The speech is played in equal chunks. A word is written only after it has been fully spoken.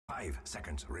5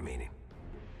 seconds remaining.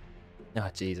 Oh,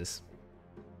 Jesus.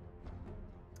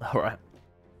 All right.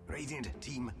 Radiant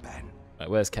team ban. Right,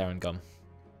 where's Karen gone?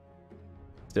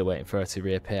 Still waiting for her to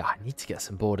reappear. I need to get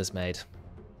some borders made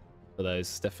for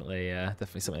those. Definitely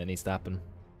something that needs to happen.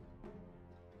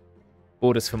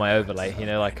 Borders for my overlay, you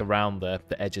know, like around the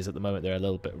edges at the moment, they're a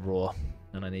little bit raw,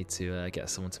 and I need to get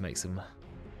someone to make them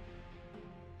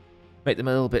a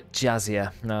little bit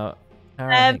jazzier. Now, still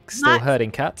Max,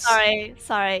 herding cats.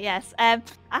 Sorry, yes. I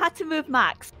had to move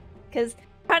Max because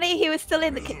apparently he was still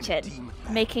in the kitchen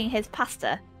making his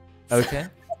pasta. Okay.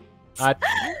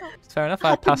 Fair enough. I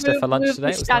had pasta for lunch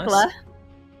today. It was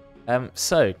nice.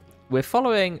 So we're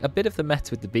following a bit of the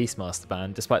meta with the Beastmaster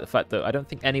ban, despite the fact that I don't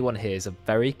think anyone here is a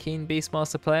very keen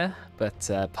Beastmaster player.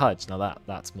 But Pudge, now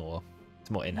that's more.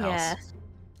 It's more in-house. Yeah.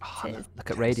 Oh,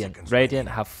 look at Radiant. Radiant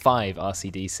have 5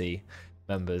 RCDC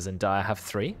members, and Dire have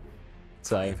 3.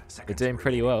 So they're doing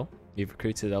pretty well. You've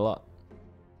recruited a lot.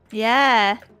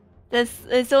 Yeah.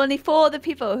 There's only 4 other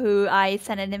people who I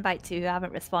sent an invite to who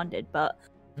haven't responded, but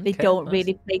they don't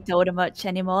really play Dota much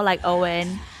anymore, like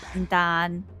Owen and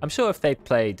Dan. I'm sure if they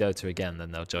play Dota again,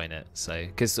 then they'll join it. So,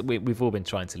 because we've all been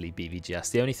trying to leave BVGS.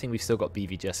 The only thing we've still got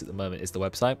BVGS at the moment is the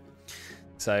website.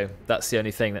 So that's the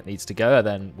only thing that needs to go, and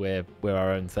then we're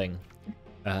our own thing,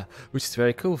 which is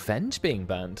very cool. Venge being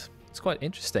banned. It's quite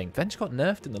interesting. Venge got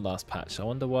nerfed in the last patch. I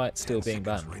wonder why it's still being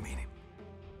banned.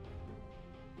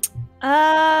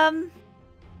 I'm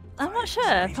not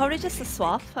sure. Probably just a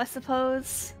swap, I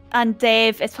suppose. And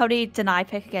Dave, it's probably deny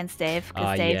pick against Dave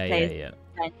because Dave plays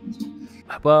Venge.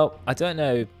 Well, I don't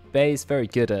know. Bay's very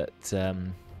good at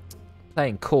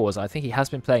playing cores. I think he has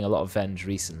been playing a lot of Venge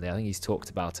recently. I think he's talked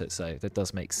about it, so that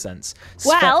does make sense.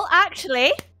 Well,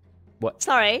 actually, what?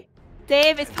 Sorry,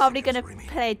 Dave is probably going to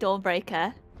play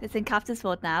Dawnbreaker. It's in captain's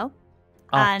mode now,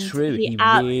 and true. He really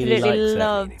absolutely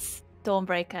loves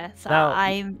Dawnbreaker. So now,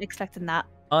 I'm expecting that.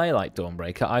 I like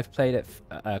Dawnbreaker. I've played it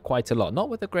quite a lot. Not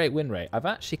with a great win rate. I've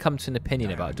actually come to an opinion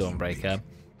about Dawnbreaker.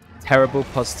 Terrible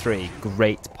POS 3,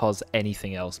 great POS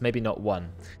anything else. Maybe not 1.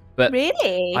 But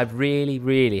really? I really,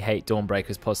 really hate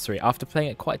Dawnbreaker's POS 3 after playing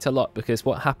it quite a lot, because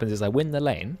what happens is I win the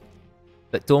lane,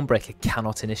 but Dawnbreaker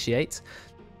cannot initiate.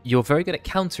 You're very good at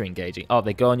counter-engaging. Oh,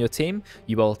 they go on your team,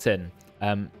 you ult in.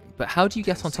 But how do you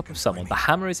get on top of someone? The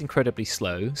hammer is incredibly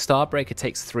slow. Starbreaker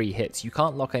takes 3 hits. You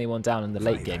can't lock anyone down in the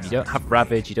late game. You don't have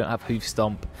Ravage. You don't have Hoof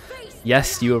Stomp.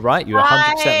 Yes, you were right. You were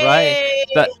 100% right.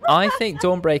 But I think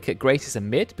Dawnbreaker great as a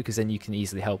mid, because then you can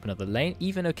easily help another lane.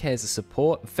 Even okay as a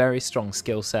support. Very strong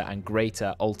skill set and great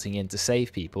at ulting in to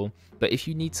save people. But if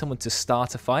you need someone to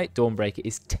start a fight, Dawnbreaker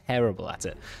is terrible at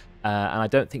it. And I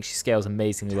don't think she scales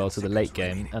amazingly well to the late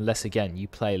game, unless, again, you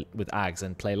play with Ags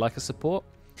and play like a support.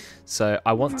 So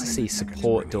I want to see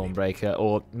support Dawnbreaker,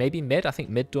 or maybe mid. I think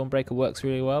mid Dawnbreaker works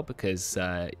really well because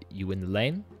you win the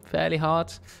lane fairly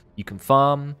hard. You can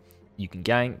farm, you can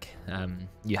gank,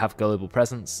 you have global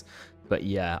presence. But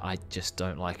yeah, I just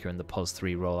don't like her in the POS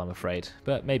 3 role, I'm afraid.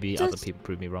 But maybe other people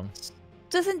prove me wrong.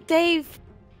 Doesn't Dave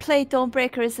play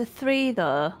Dawnbreaker as a 3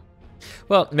 though?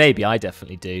 Well, maybe. I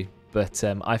definitely do. But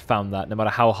I found that no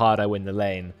matter how hard I win the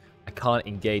lane, I can't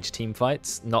engage team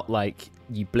fights. Not like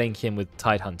you blink in with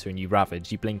Tidehunter and you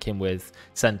Ravage. You blink in with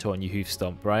Centaur and you Hoof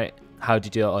Stomp, right? How do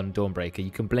you do it on Dawnbreaker?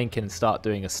 You can blink in and start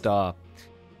doing a Star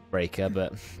Breaker,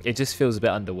 but it just feels a bit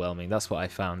underwhelming. That's what I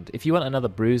found. If you want another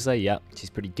Bruiser, yeah, she's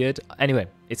pretty good. Anyway,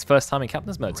 it's first time in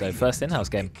Captain's Mode, so first in-house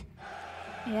game.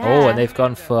 Yeah. Oh, and they've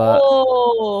gone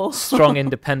for strong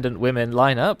independent women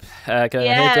lineup. Going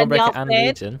here, Dawnbreaker and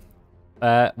Legion.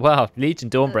 Wow,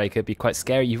 Legion Dawnbreaker would be quite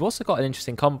scary. You've also got an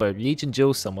interesting combo. Legion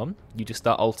duels someone, you just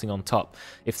start ulting on top.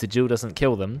 If the duel doesn't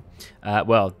kill them,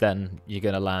 well, then you're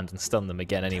going to land and stun them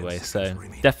again anyway. So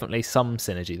definitely some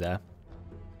synergy there.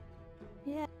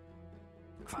 Yeah.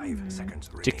 5 seconds.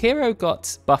 Jakiro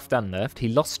got buffed and nerfed. He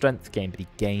lost strength gain, but he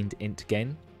gained int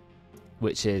gain,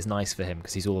 which is nice for him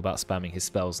because he's all about spamming his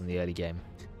spells in the early game.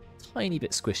 Tiny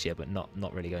bit squishier, but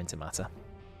not really going to matter.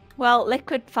 Well,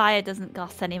 liquid fire doesn't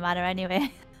cost any mana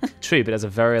anyway. True, but there's a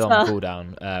very long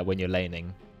cooldown when you're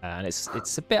laning, and it's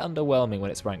a bit underwhelming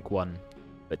when it's rank 1.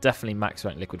 But definitely max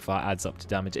rank liquid fire adds up to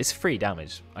damage. It's free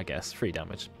damage, I guess. Free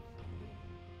damage.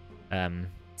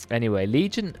 Anyway,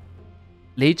 Legion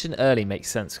early makes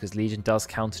sense because Legion does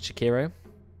counter Jakiro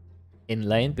in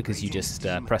lane because you just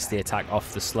press the attack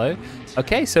off the slow.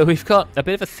 Okay, so we've got a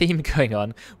bit of a theme going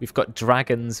on. We've got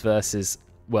dragons versus,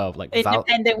 well, like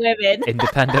independent women.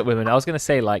 Independent women. I was going to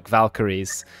say like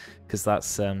Valkyries because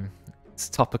that's it's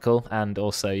topical, and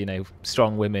also, you know,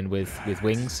 strong women with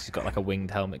wings. She's got like a winged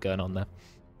helmet going on there.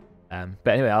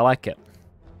 But anyway, I like it.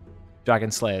 Dragon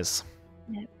Slayers.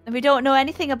 Yeah. And we don't know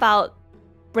anything about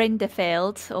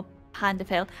Brinderfield or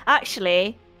Pandafield.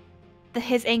 Actually,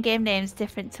 his in-game name's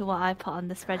different to what I put on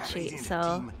the spreadsheet.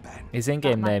 So his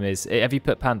in-game name is. Have you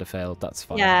put Pandafield? That's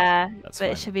fine. yeah, that's but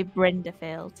fine. it should be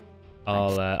Brinderfield.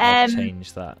 I'll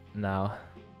change that now.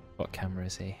 What camera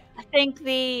is he? I think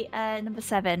the number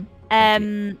 7.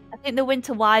 I think the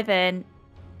Winter Wyvern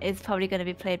is probably going to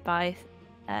be played by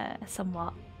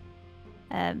somewhat.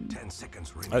 10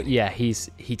 seconds remaining. Oh yeah,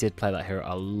 he did play that hero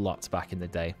a lot back in the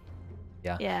day.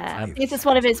 Yeah. Yeah, I think it's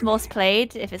one of his most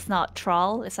played. If it's not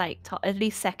Troll, it's like at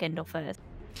least second or first.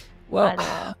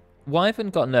 Well,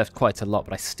 Wyvern got nerfed quite a lot,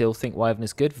 but I still think Wyvern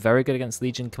is good. Very good against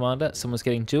Legion Commander. Someone's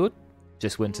getting dueled,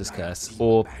 just Winter's Curse,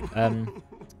 or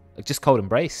just Cold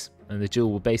Embrace, and the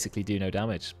duel will basically do no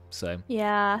damage. So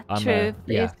yeah, I'm, true.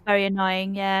 yeah. It's very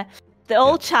annoying. Yeah, the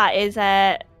old chat is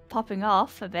popping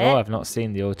off a bit. Oh, I've not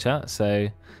seen the old chat. So,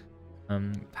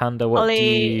 Panda, what do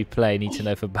you play? Need to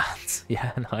know for bans.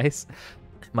 Yeah, nice.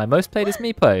 My most played is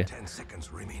Meepo. 10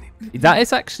 seconds remaining. That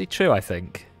is actually true, I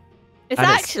think. It's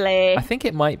actually. I think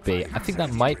it might be. I think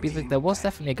that might be. There was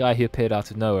definitely a guy who appeared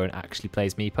out of nowhere and actually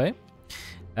plays Meepo.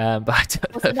 But I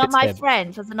don't Was know it if not it's my him.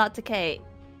 friend? Was it not Decay?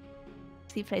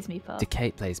 He plays Meepo.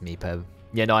 Decay plays Meepo.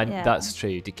 Yeah, no, that's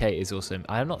true. Decay is also.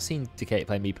 I have not seen Decay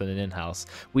play Meepo in an in-house.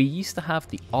 We used to have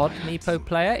the odd Meepo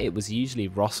player. It was usually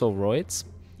Ross or Roids.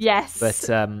 Yes. But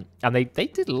and they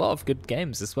did a lot of good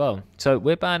games as well. So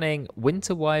we're banning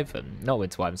Winter Wyvern, not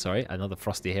Winter Wyvern, sorry, another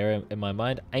Frosty hero in my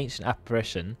mind, Ancient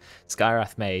Apparition,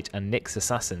 Skywrath Mage, and Nyx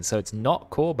Assassin. So it's not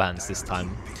core bans this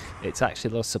time. It's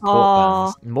actually a lot of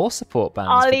support bans. More support bans.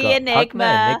 Ollie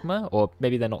Enigma. Enigma, or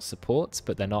maybe they're not supports,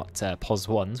 but they're not POS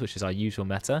 1s, which is our usual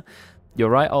meta. You're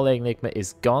right, Ollie Enigma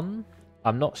is gone.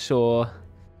 I'm not sure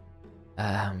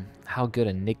how good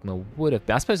Enigma would have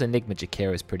been. I suppose Enigma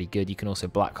Jakira is pretty good. You can also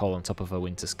Black Hole on top of a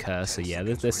Winter's Curse, so yeah,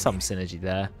 there's some synergy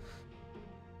there.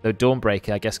 Though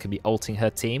Dawnbreaker, I guess, could be ulting her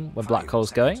team when Black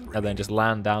Hole's going, and then just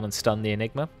land down and stun the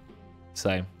Enigma.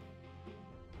 So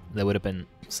there would have been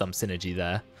some synergy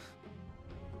there.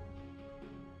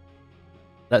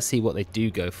 Let's see what they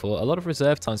do go for. A lot of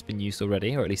reserve time's been used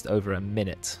already, or at least over a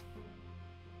minute.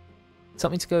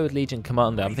 Something to go with Legion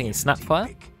Commander. I'm thinking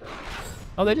Snapfire.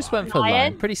 Oh, they just went for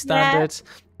Lion. Pretty standard.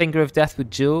 Yeah. Finger of Death with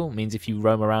Jewel means if you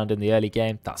roam around in the early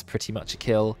game, that's pretty much a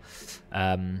kill.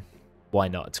 Why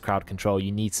not? It's crowd control.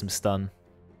 You need some stun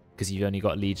because you've only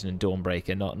got Legion and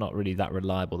Dawnbreaker. Not really that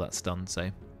reliable, that stun.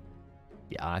 So,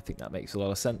 yeah, I think that makes a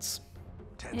lot of sense.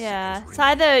 Yeah, it's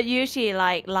either usually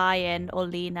like Lion or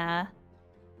Lena.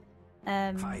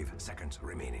 5 seconds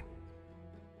remaining.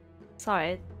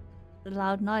 Sorry, the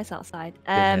loud noise outside.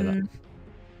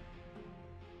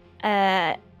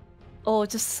 Or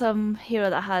just some hero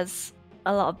that has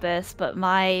a lot of burst, but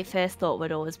my first thought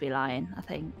would always be Lion, I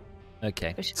think.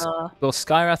 Okay. For sure. Well,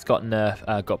 Skywrath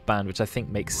got banned, which I think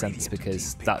makes sense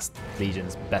because that's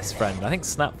Legion's best friend. I think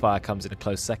Snapfire comes in a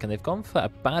close second. They've gone for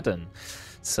Abaddon.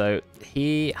 So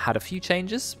he had a few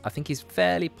changes. I think he's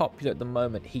fairly popular at the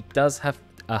moment. He does have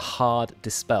a hard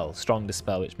dispel, strong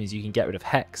dispel, which means you can get rid of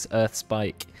Hex, Earth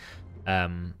Spike.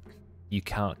 You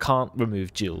can't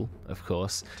remove Duel, of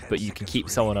course, but you can keep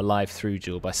someone alive through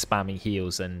Duel by spamming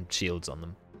heals and shields on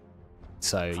them.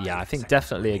 So yeah, I think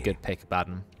definitely a good pick,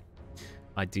 Abaddon.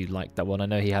 I do like that one. I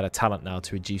know he had a talent now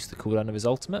to reduce the cooldown of his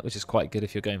ultimate, which is quite good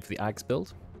if you're going for the Ags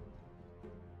build.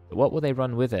 But what will they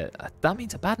run with it? That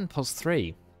means Abaddon POS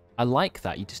 3. I like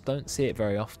that. You just don't see it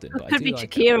very often. But Could I do be like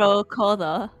Jakiro Core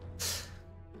though.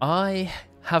 I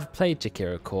have played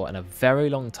Jakiro Core, and a very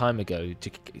long time ago,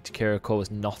 Jakiro Core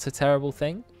was not a terrible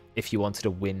thing if you wanted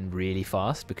to win really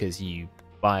fast, because you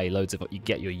buy loads of, you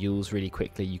get your Yules really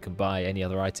quickly, you can buy any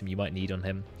other item you might need on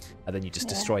him, and then you just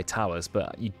destroy towers.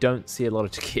 But you don't see a lot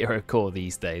of Jakiro Core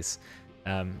these days.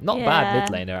 Not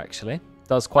bad mid laner, actually.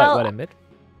 Does quite well in mid.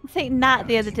 I think Nat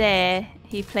the other day,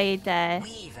 he played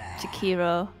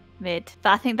Jakiro mid, but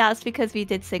I think that's because we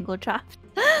did single draft.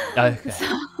 Okay. So,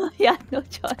 yeah, no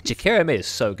choice. Jakiro mid is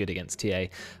so good against TA.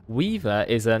 Weaver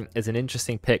is an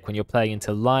interesting pick when you're playing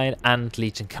into Lion and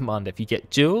Legion Commander. If you get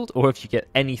dueled or if you get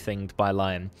anythinged by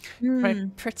Lion,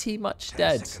 pretty much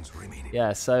dead.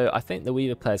 Yeah, so I think the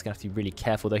Weaver player is going to have to be really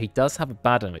careful, though he does have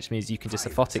Abaddon, which means you can just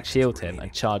Aphotic Shield him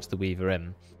and charge the Weaver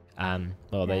in.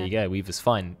 Well, there you go, Weaver's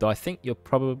fine. Though I think you'll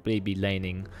probably be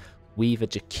laning Weaver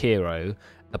Jakiro,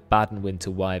 Abaddon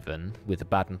Winter Wyvern with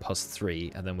Abaddon POS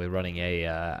 3, and then we're running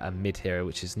a mid hero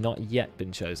which has not yet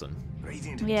been chosen.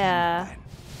 Yeah.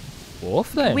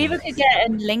 Warflame. Weaver could get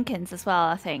in Lincoln's as well,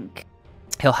 I think.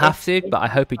 He'll have to, but I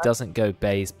hope he doesn't go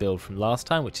Bay's build from last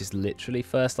time, which is literally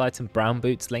first item Brown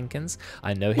Boots Lincolns.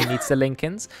 I know he needs the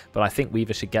Lincolns, but I think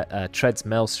Weaver should get Treads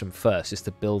Maelstrom first just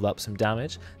to build up some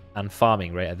damage and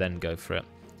farming rate and then go for it.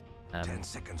 10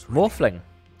 seconds remaining. Morphling.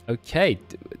 Okay.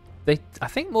 I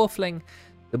think Morphling...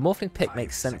 The Morphling pick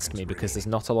makes sense to me because there's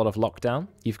not a lot of lockdown.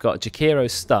 You've got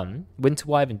Jakiro's stun. Winter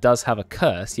Wyvern does have a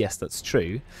curse. Yes, that's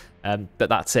true. But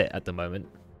that's it at the moment.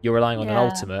 You're relying on an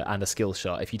ultimate and a skill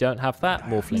shot. If you don't have that,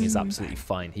 Morphling is absolutely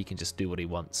fine. He can just do what he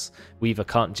wants. Weaver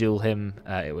can't duel him.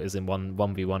 It was in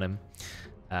 1v1 him.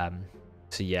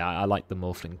 So yeah, I like the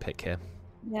Morphling pick here.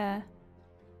 Yeah.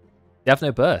 They have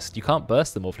no burst. You can't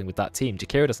burst the Morphling with that team.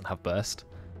 Jakiro doesn't have burst.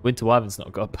 Winter Wyvern's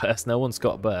not got a burst. No one's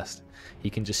got a burst.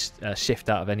 He can just shift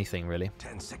out of anything, really.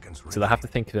 10 seconds So they have to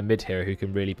think of a mid hero who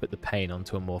can really put the pain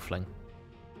onto a Morphling.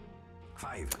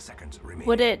 5 seconds remaining.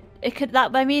 Would it could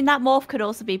that I mean that morph could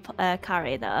also be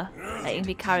carry though. Like it can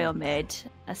be carry or mid,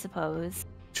 I suppose.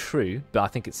 True, but I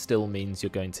think it still means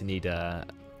you're going to need a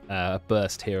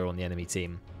burst hero on the enemy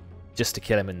team just to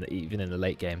kill him even in the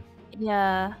late game.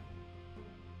 Yeah.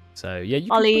 So yeah,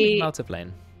 you can put him out of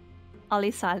lane.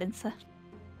 Ollie silencer.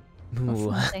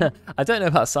 Ooh. I don't know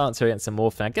about silencer against a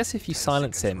morph. I guess if you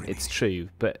silence him, it's true,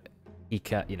 but he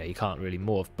can't. You can't really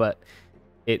morph. But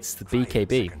it's the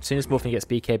BKB. As soon as Morphling gets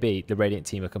BKB, the Radiant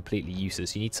team are completely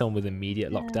useless. You need someone with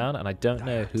immediate lockdown, and I don't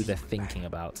know who they're thinking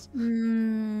about.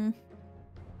 Immediate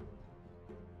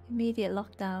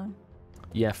lockdown.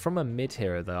 Yeah, from a mid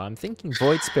hero though, I'm thinking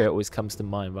Void Spirit always comes to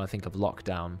mind when I think of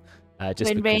lockdown.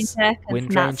 Just Wind because Ranger.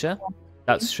 Wind Ranger.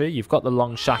 That's true. You've got the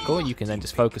long shackle. You can then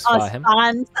just focus fire him.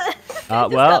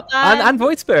 Well, and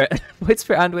Void Spirit. Void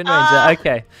Spirit and Wind Ranger.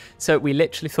 Okay. So we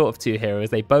literally thought of two heroes.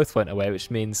 They both went away, which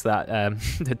means that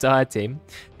the Dire team,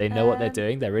 they know what they're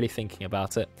doing. They're really thinking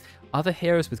about it. Other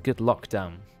heroes with good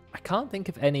lockdown. I can't think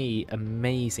of any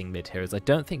amazing mid heroes. I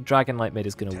don't think Dragonlight mid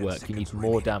is going to work. You need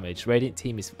more damage. Radiant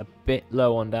team is a bit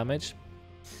low on damage.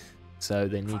 So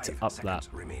they need to up that.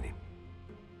 Remaining.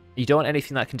 You don't want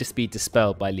anything that can just be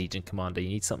dispelled by Legion Commander. You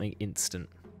need something instant.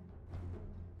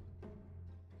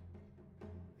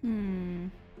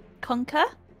 Conquer?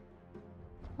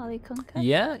 Ollie Conquer?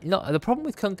 Yeah. No, the problem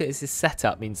with Conquer is his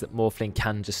setup means that Morphling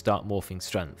can just start morphing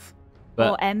strength.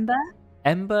 But or Ember?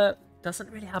 Ember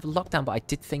doesn't really have lockdown, but I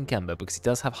did think Ember because he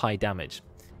does have high damage.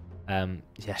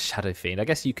 Yeah, Shadow Fiend. I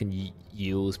guess you can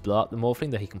use blow up the Morphling,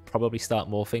 that he can probably start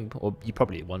morphing, or you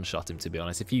probably one-shot him, to be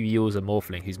honest. If you use a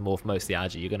Morphling who's morphed mostly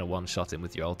Agi, you're going to one-shot him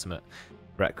with your ultimate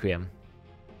Requiem.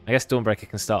 I guess Dawnbreaker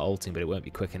can start ulting, but it won't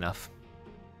be quick enough.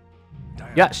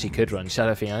 You actually could run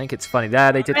Shadow Fiend. I think it's funny.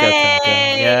 There, they did go Kunkka.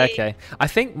 Yeah, okay. I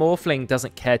think Morphling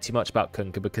doesn't care too much about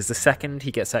Kunkka because the second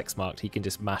he gets X-marked, he can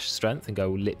just mash strength and go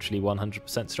literally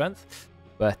 100% strength.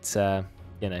 But,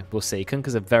 you know, we'll see.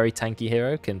 Kunkka's a very tanky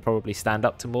hero, can probably stand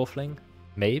up to Morphling,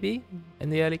 maybe, in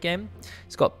the early game.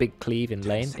 He's got big cleave in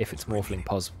lane if it's Morphling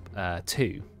Pos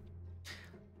 2.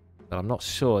 But I'm not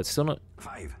sure. It's still not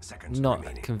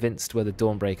convinced where the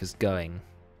Dawnbreaker's going.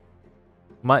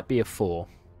 Might be a 4.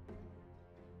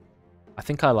 I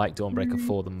think I like Dawnbreaker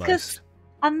 4 the most.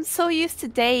 I'm so used to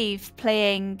Dave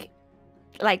playing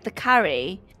like the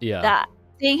carry that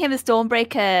seeing him as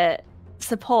Dawnbreaker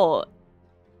support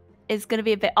is going to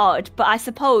be a bit odd. But I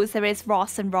suppose there is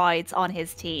Ross and Roids on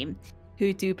his team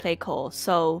who do play core.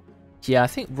 So yeah, I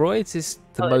think Roids is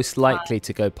the most likely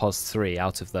to go Pos 3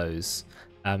 out of those.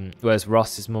 Whereas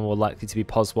Ross is more likely to be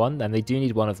Pos 1, and they do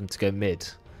need one of them to go mid.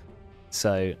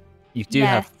 So you do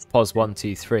have Pos 1,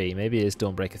 2, 3. Maybe it is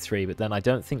Dawnbreaker 3, but then I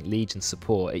don't think Legion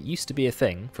support. It used to be a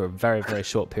thing for a very, very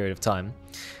short period of time,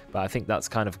 but I think that's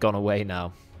kind of gone away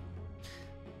now.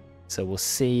 So we'll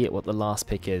see what the last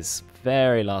pick is.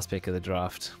 Very last pick of the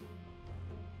draft.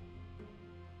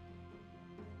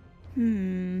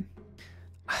 I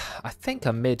think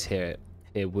a mid here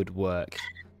would work.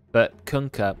 But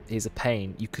Kunkka is a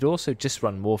pain. You could also just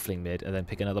run Morphling mid and then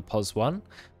pick another Pos 1.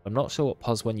 I'm not sure what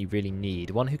Pos 1 you really need.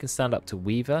 One who can stand up to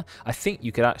Weaver. I think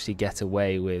you could actually get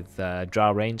away with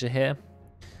Drow Ranger here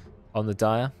on the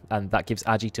Dire, and that gives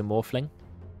Agi to Morphling.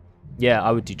 Yeah,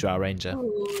 I would do Drow Ranger.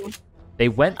 Ooh. They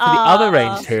went for the other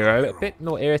ranged hero, a bit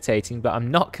more irritating, but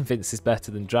I'm not convinced it's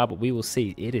better than Drow, but we will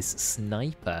see. It is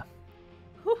Sniper.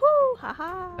 Woohoo!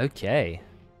 Haha! Okay.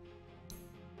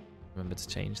 Remember to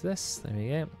change this. There we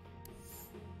go.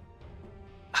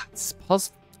 It's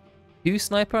Pos 2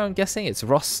 Sniper, I'm guessing. It's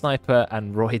Ross Sniper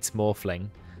and Roids Morphling.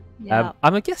 Yeah.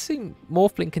 I'm guessing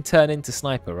Morphling can turn into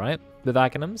Sniper, right? With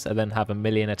Aghanims, and then have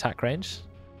 1,000,000 attack range,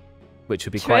 which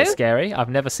would be quite scary. I've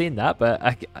never seen that,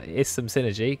 but it's some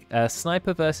synergy.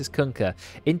 Sniper versus Kunkka.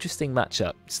 Interesting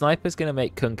matchup. Sniper's going to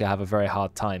make Kunkka have a very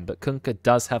hard time, but Kunkka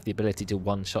does have the ability to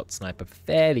one-shot Sniper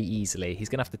fairly easily. He's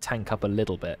going to have to tank up a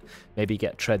little bit. Maybe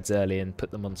get treads early and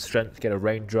put them on strength, get a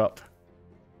range drop.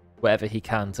 Whatever he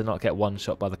can to not get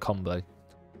one-shot by the combo.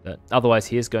 But otherwise,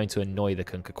 he is going to annoy the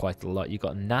Kunkka quite a lot. You've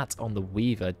got Nat on the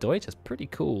Weaver. Deutsch is pretty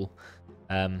cool.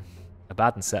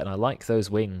 Abaddon set, and I like those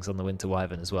wings on the Winter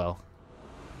Wyvern as well.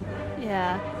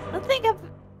 Yeah, I don't think I've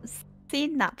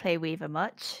seen Nat play Weaver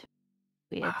much.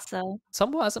 Weird, so.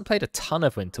 Somewhat hasn't played a ton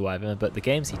of Winter Wyvern, but the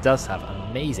games he does have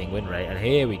amazing win rate. And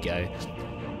here we go.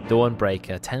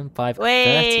 Dawnbreaker, 10-5,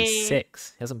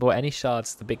 36. He hasn't bought any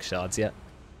shards, the big shards yet.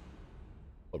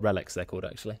 What relics they're called,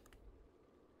 actually.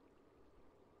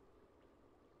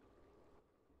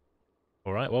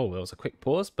 All right, well, there was a quick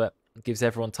pause, but it gives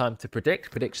everyone time to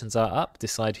predict. Predictions are up.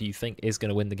 Decide who you think is going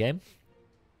to win the game.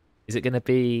 Is it going to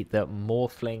be the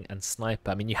Morphling and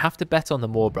Sniper? I mean, you have to bet on the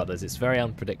Moore brothers. It's very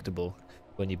unpredictable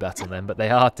when you bet on them, but they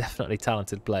are definitely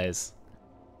talented players.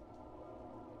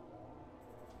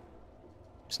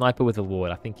 Sniper with the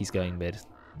ward. I think he's going mid.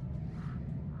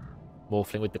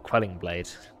 Morphling with the Quelling Blade.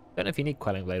 Don't know if you need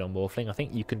Quelling Blade on Morphling. I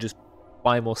think you can just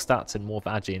buy more stats and morph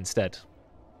Agi instead.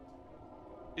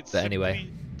 It's but anyway,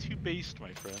 too based,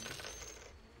 my friend.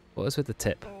 What was with the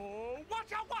tip? Oh,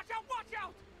 watch out, watch out, watch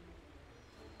out!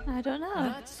 I don't know.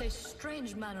 That's a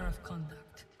strange manner of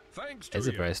conduct. Thanks It to is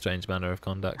a you. very strange manner of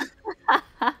conduct.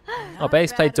 Oh,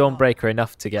 Bay's played Dawnbreaker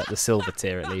enough to get the silver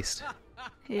tier at least.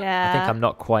 Yeah. I think I'm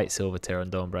not quite silver tier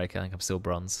on Dawnbreaker. I think I'm still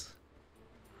bronze.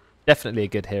 Definitely a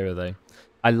good hero though.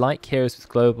 I like heroes with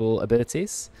global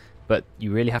abilities, but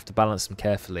you really have to balance them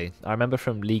carefully. I remember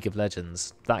from League of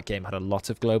Legends, that game had a lot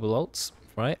of global ults,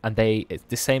 right? And it's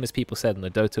the same as people said on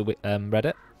the Dota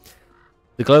Reddit.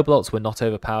 The global ults were not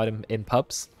overpowered in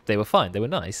pubs. They were fine, they were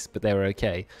nice, but they were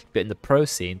okay. But in the pro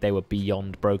scene, they were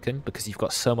beyond broken because you've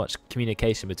got so much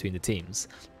communication between the teams.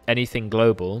 Anything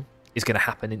global is going to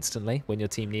happen instantly when your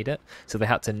team need it. So they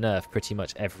had to nerf pretty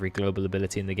much every global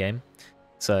ability in the game.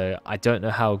 So I don't know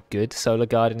how good Solar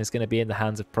Guardian is going to be in the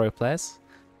hands of pro players.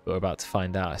 But we're about to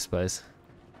find out, I suppose.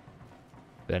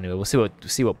 But anyway, we'll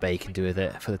see what Bay can do with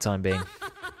it for the time being.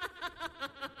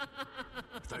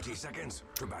 30 seconds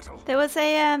to battle. There was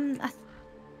a I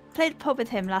played pub with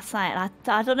him last night, and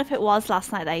I don't know if it was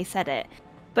last night that he said it,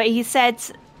 but he said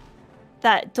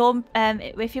that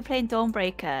if you're playing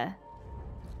Dawnbreaker,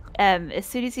 as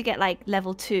soon as you get like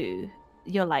level 2,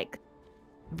 you're like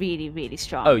really, really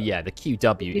strong. Oh yeah, the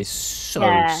QW is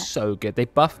so good. They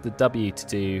buffed the W to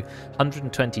do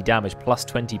 120 damage plus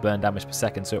 20 burn damage per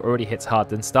second, so it already hits hard.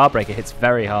 Then Starbreaker hits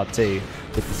very hard too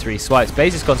with the 3 swipes.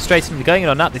 Baze has gone straight into going in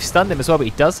on that. They've stunned him as well, but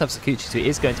he does have Sakuchi, so he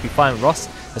is going to be fine. Ross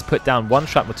has put down 1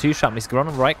 shrapnel, 2 shrapnel. He's gone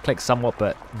on right click somewhat,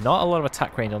 but not a lot of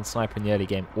attack range on Sniper in the early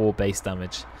game or base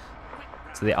damage.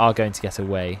 So they are going to get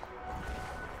away.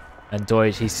 And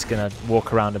Deutsch, he's just going to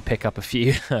walk around and pick up a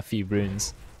few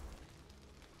runes.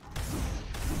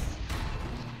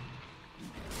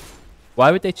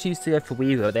 Why would they choose to go for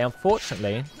Weaver? They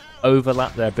unfortunately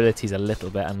overlap their abilities a little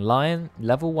bit, and Lion,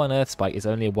 level 1 Earth Spike is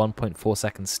only a 1.4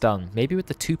 second stun. Maybe with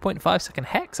the 2.5 second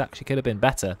Hex actually could have been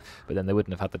better, but then they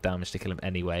wouldn't have had the damage to kill him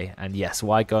anyway. And yes,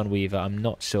 why go on Weaver? I'm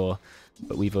not sure,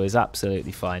 but Weaver is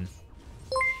absolutely fine.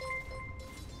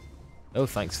 Oh,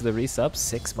 thanks for the resub.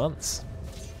 6 months.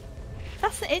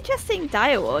 That's an interesting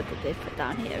die award that they put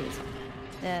down here.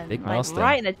 Big like milestone.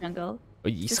 right in the jungle.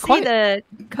 Well, You see the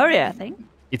courier, I think.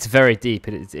 It's very deep.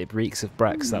 It reeks of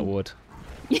Brex, that wood.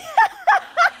 Yeah.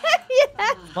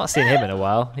 Not seen him in a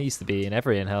while. He used to be in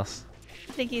every in-house.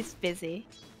 I think he's busy.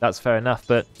 That's fair enough,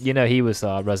 but you know he was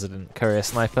our resident courier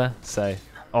sniper, so...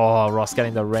 Oh, Ross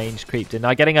getting the range creep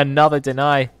deny. Getting another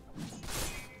deny.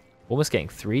 Almost getting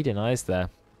 3 denies there.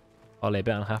 Ollie a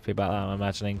bit unhappy about that, I'm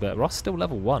imagining, but Ross still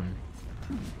level 1.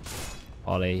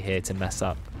 Ollie here to mess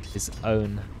up his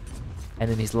own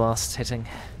enemy's last hitting.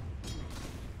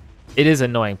 It is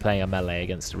annoying playing a melee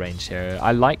against a ranged hero.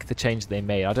 I like the change they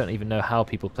made. I don't even know how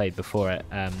people played before it.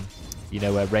 You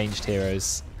know, where ranged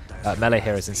heroes, melee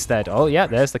heroes instead. Oh yeah,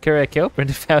 there's the courier kill.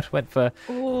 Brindefeld went for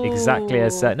exactly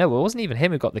as... no, it wasn't even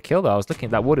him who got the kill though. I was looking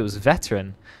at that wood. It was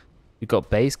Veteran who got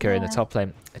base courier in the top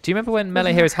lane. Do you remember when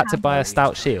melee heroes had to buy a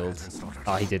stout shield?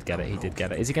 Oh, he did get it. He did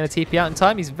get it. Is he going to TP out in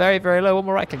time? He's very, very low. One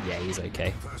more right click. Yeah, he's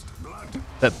okay.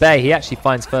 But Bay, he actually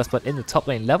finds first blood in the top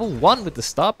lane. Level 1 with the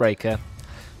Starbreaker.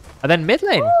 And then mid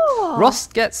lane, Ross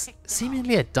gets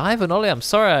seemingly a dive on Ollie. I'm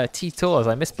sorry, T-Tours,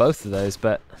 I missed both of those,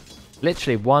 but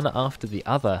literally one after the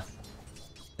other.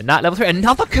 And that level 3,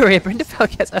 another courier.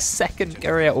 Brindefeld gets a second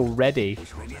courier already.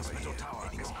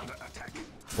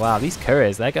 Wow, these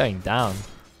couriers, they're going down.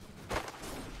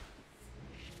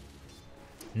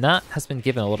 Nat has been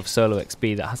given a lot of solo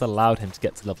XP that has allowed him to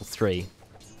get to level 3,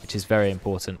 which is very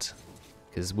important,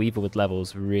 because Weaver with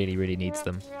levels really, really needs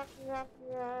them.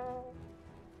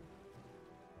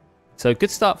 So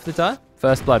good start for the die.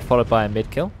 First blood followed by a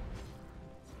mid kill.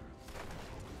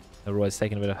 Roy's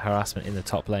taking a bit of harassment in the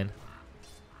top lane.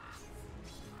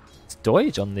 It's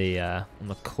Doige on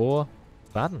the core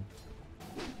Baden.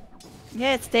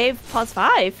 Yeah, it's Dave pos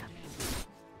 5.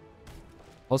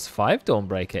 Pos 5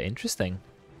 Dawnbreaker, interesting.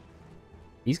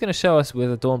 He's going to show us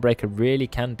whether Dawnbreaker really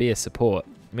can be a support.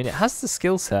 I mean, it has the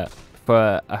skill set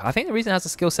for... I think the reason it has a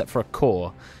skill set for a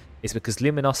core is because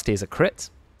Luminosity is a crit,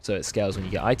 so it scales when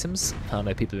you get items. I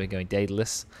know people have been going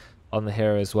Daedalus on the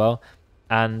hero as well.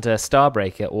 And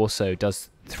Starbreaker also does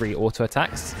 3 auto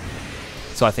attacks.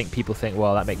 So I think people think,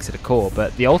 well, that makes it a core.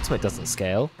 But the ultimate doesn't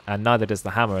scale, and neither does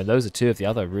the hammer. And those are 2 of the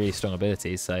other really strong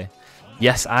abilities. So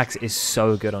yes, Axe is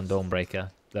so good on Dawnbreaker.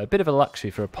 Though a bit of a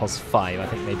luxury for a pos 5. I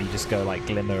think maybe you just go like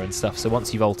Glimmer and stuff. So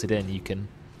once you've ulted in, you can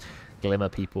Glimmer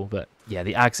people. But yeah,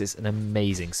 the Axe is an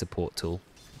amazing support tool.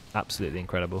 Absolutely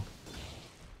incredible.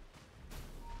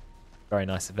 Very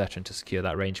nice of Veteran to secure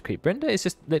that range creep. Brynda is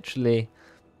just literally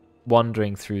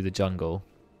wandering through the jungle.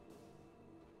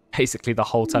 Basically the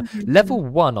whole time. Level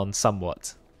 1 on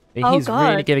somewhat. I mean, he's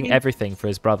really giving everything for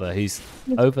his brother, who's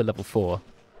over level 4.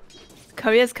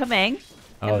 Courier's coming.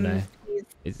 Oh no.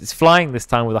 It's flying this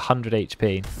time with 100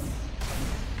 HP.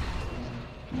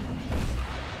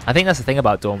 I think that's the thing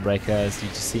about Dawnbreaker, as you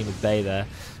just seen with Bay there.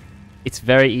 It's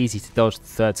very easy to dodge the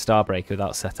 3rd Starbreaker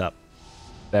without setup.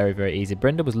 Very, very easy.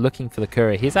 Brynda was looking for the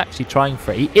courier. He's actually trying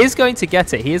for it. He is going to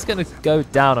get it. He is going to go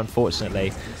down,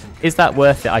 unfortunately. Is that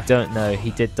worth it? I don't know.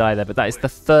 He did die there, but that is the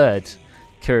 3rd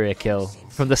courier kill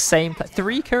from the same...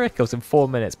 3 courier kills in 4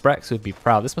 minutes. Brex would be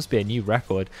proud. This must be a new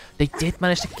record. They did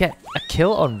manage to get a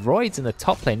kill on Roids in the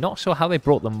top lane. Not sure how they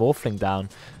brought the Morphling down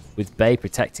with Bay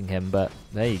protecting him, but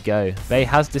there you go. Bay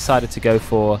has decided to go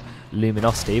for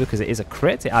Luminosity because it is a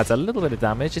crit. It adds a little bit of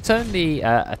damage. It's only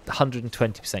a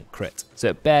 120% crit, so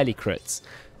it barely crits.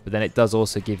 But then it does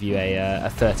also give you a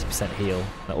 30% heal.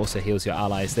 That also heals your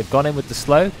allies. They've gone in with the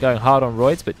slow, going hard on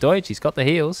Roids, but Doige, he's got the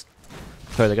heals.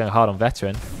 Sorry, they're going hard on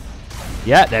Veteran.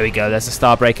 Yeah, there we go. There's a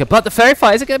Starbreaker. But the Fairy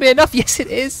Fire, is it going to be enough? Yes, it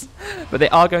is. But they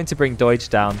are going to bring Doige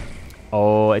down.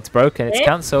 Oh, it's broken. It's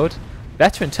cancelled.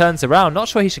 Veteran turns around. Not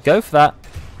sure he should go for that,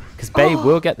 because Bay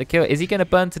will get the kill. Is he going to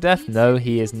burn to death? No,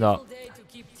 he is not,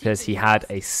 because he had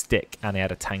a stick and he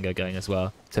had a Tango going as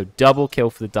well. So double kill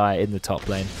for the Dire in the top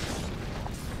lane.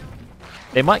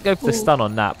 They might go for the stun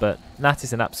on Nat, but Nat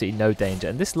is in absolutely no danger.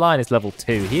 And this line is level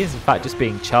 2. He is, in fact, just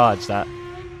being charged. That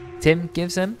Tim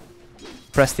gives him.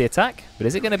 Press the attack. But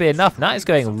is it going to be enough? Nat is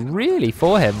going really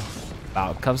for him.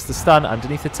 Out comes the stun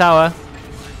underneath the tower.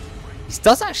 He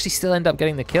does actually still end up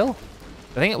getting the kill.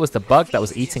 I think it was the bug that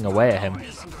was eating away at him.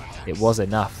 It was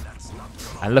enough.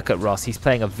 And look at Ross. He's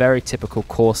playing a very typical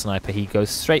core sniper. He goes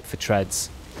straight for treads.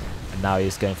 And now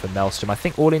he's going for Maelstrom. I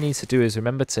think all he needs to do is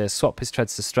remember to swap his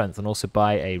treads to strength and also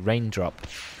buy a raindrop.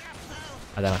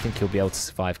 And then I think he'll be able to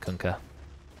survive Kunkka.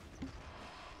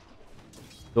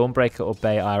 Dawnbreaker or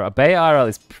Bay IRL? Bay IRL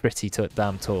is pretty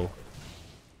damn tall.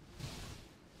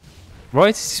 Roy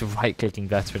is just right-clicking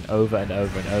Veteran over and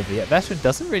over and over. Yet Veteran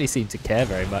doesn't really seem to care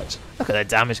very much. Look at the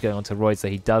damage going on to Roy, so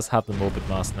he does have the Morbid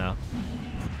Mask now.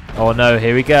 Oh no,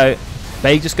 here we go.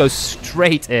 Bay just goes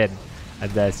straight in. And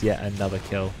there's yet another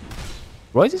kill.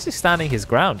 Roy is just standing his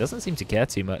ground. Doesn't seem to care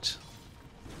too much.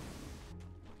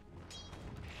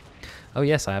 Oh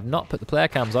yes, I have not put the player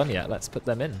cams on yet. Let's put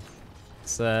them in.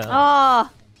 It's,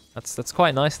 that's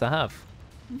quite nice to have.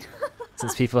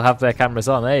 Since people have their cameras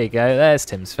on. There you go. There's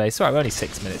Tim's face. Alright, we're only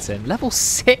 6 minutes in. Level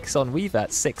 6 on Weaver.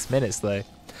 6 minutes, though.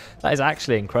 That is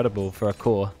actually incredible for a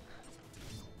core.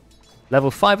 Level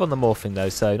 5 on the Morphing, though,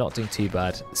 so not doing too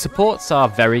bad. Supports are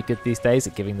very good these days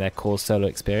at giving their core solo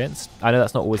experience. I know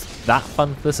that's not always that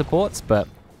fun for the supports, but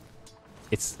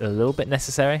it's a little bit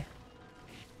necessary.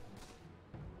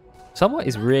 Somewhat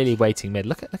is really waiting mid.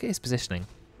 Look at his positioning.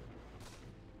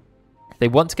 They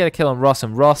want to get a kill on Ross,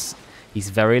 and Ross... he's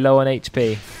very low on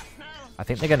HP. I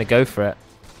think they're going to go for it.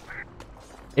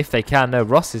 If they can. No,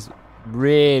 Ross is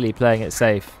really playing it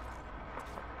safe.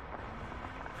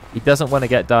 He doesn't want to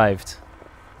get dived.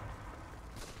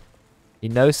 He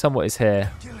knows somewhat is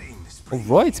here. Oh,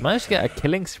 Royd's managed to get a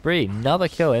killing spree. Another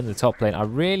kill in the top lane.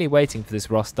 I'm really waiting for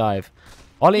this Ross dive.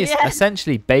 Ollie is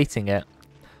essentially baiting it.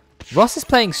 Ross is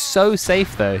playing so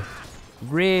safe, though.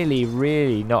 Really,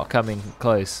 really not coming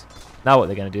close. Now what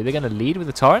they're going to do? They're going to lead with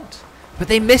the torrent. But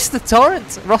they missed the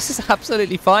torrent. Ross is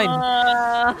absolutely fine.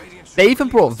 They even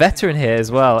brought Veteran here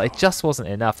as well. It just wasn't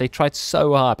enough. They tried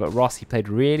so hard, but Ross, he played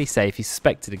really safe. He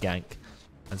suspected a gank.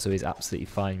 And so he's absolutely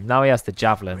fine. Now he has the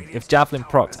Javelin. If Javelin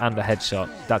procs and a headshot,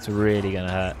 that's really going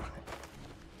to hurt.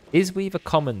 Is Weaver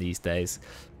common these days?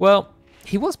 Well,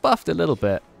 he was buffed a little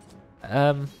bit.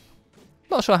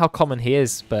 Not sure how common he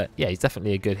is, but yeah, he's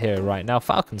definitely a good hero right now.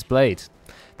 Falcon's Blade.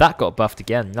 That got buffed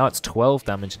again. Now it's 12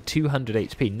 damage and 200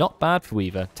 HP. Not bad for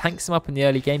Weaver. Tanks him up in the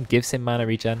early game, gives him mana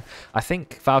regen. I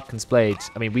think Falcon's Blade,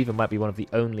 I mean, Weaver might be one of the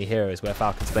only heroes where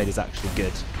Falcon's Blade is actually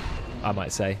good, I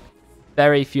might say.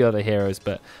 Very few other heroes,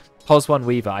 but POS 1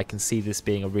 Weaver, I can see this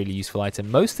being a really useful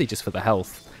item, mostly just for the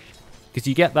health. Because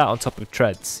you get that on top of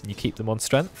treads, and you keep them on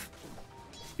strength,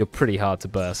 you're pretty hard to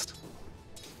burst.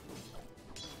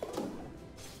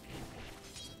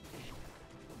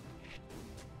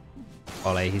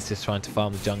 Ole, he's just trying to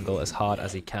farm the jungle as hard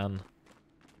as he can.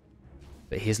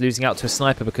 But he's losing out to a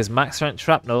sniper because max strength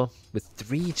shrapnel with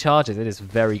 3 charges, it is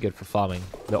very good for farming.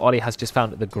 But Ole has just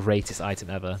found the greatest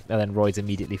item ever, and then Roids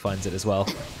immediately finds it as well.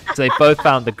 So they both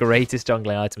found the greatest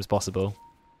jungling items possible.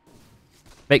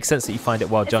 Makes sense that you find it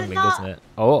while jungling, doesn't it?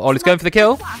 Oh, Ole's going for the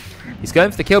kill. He's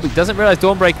going for the kill, but he doesn't realize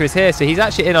Dawnbreaker is here, so he's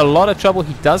actually in a lot of trouble.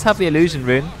 He does have the illusion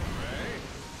rune.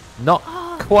 Not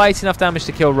quite enough damage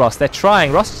to kill Ross. They're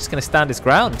trying. Ross is just going to stand his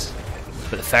ground.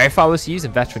 But the Fairy Fire was used,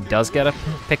 and Veteran does get a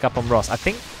pick up on Ross. I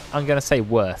think I'm going to say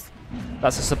worth.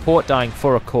 That's a support dying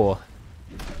for a core.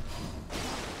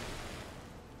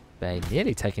 Bay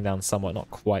nearly taking down somewhat, not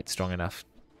quite strong enough.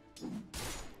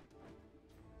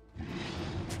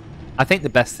 I think the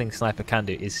best thing Sniper can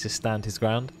do is just stand his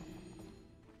ground.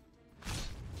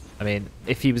 I mean,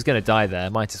 if he was going to die there,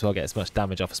 might as well get as much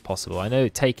damage off as possible. I know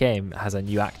Take Aim has a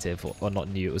new active, or not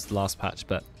new, it was the last patch,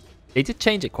 but they did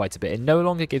change it quite a bit. It no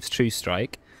longer gives True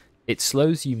Strike. It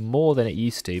slows you more than it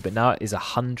used to, but now it is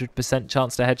 100%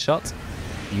 chance to headshot.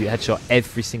 You headshot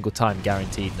every single time,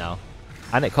 guaranteed now.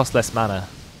 And it costs less mana.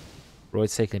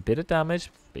 Royd's taking a bit of damage,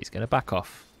 but he's going to back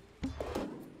off.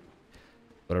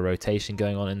 Got a rotation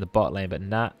going on in the bot lane, but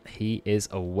Nat, he is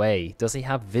away. Does he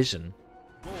have vision?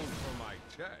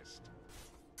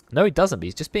 No, he doesn't, but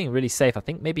he's just being really safe. I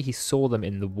think maybe he saw them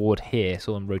in the ward here,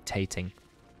 saw them rotating.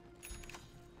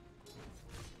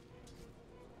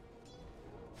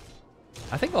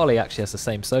 I think Ollie actually has the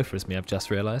same sofa as me, I've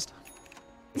just realised.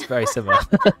 It's very similar.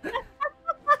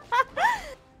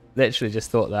 Literally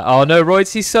just thought that. Oh no,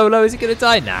 Royds, he's so low, is he going to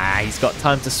die? Nah, he's got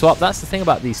time to swap. That's the thing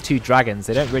about these two dragons.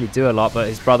 They don't really do a lot, but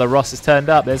his brother Ross has turned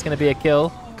up. There's going to be a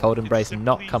kill. Cold Embrace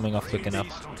not coming off quick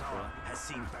enough.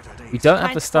 We don't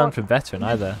have the stun from Veteran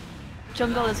either.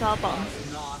 Jungle as well, bottom.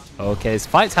 Okay, there's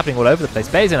fights happening all over the place.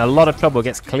 Bay's in a lot of trouble,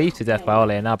 gets cleaved to death by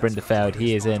Ollie, and now Brinda failed.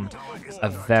 He is in a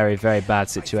very, very bad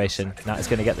situation. Now he's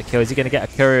going to get the kill. Is he going to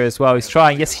get a courier as well? He's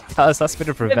trying. Yes, he does. That's a bit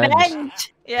of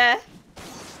revenge. Yeah.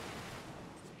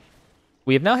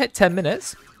 We have now hit 10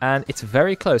 minutes, and it's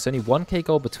very close. Only 1k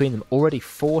gold between them. Already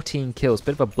 14 kills.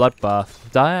 Bit of a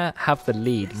bloodbath. Dire have the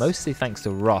lead, mostly thanks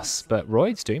to Ross, but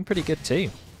Royd's doing pretty good too.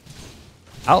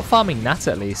 Out-farming Nat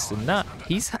at least, and Nat,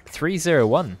 he's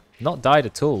 3-0-1. Not died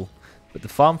at all, but the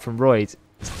farm from Royd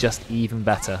is just even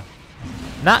better.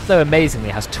 Nat, though, amazingly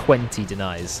has 20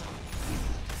 denies.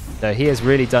 So he has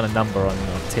really done a number on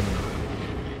Tim.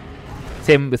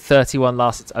 Tim with 31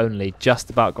 last hits only, just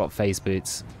about got phase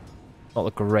boots. Not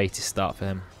the greatest start for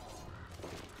him.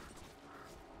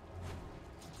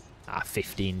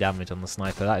 15 damage on the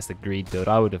sniper. That is the greed build.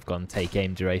 I would have gone take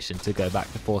aim duration to go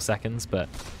back to 4 seconds, but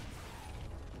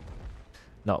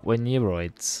not when you're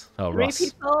Roids. Oh, Ross.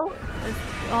 3 people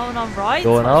going on Roids.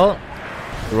 Going on.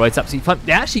 Roids absolutely fun.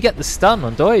 They actually get the stun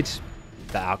on Doid.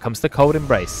 Out comes the Cold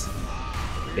Embrace.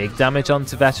 Big damage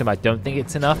onto Veteran. I don't think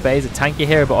it's enough. Bay's a tanky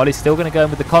hero, but Ollie's still going to go in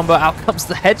with the combo. Out comes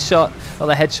the headshot. Not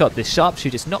the headshot, the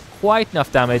sharpshooter. It's not quite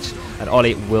enough damage, and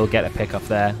Ollie will get a pick off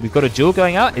there. We've got a duel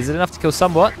going out. Is it enough to kill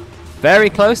somewhat? Very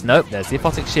close. Nope, there's the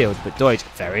Aphotic Shield, but Doid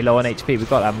very low on HP. We've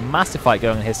got a massive fight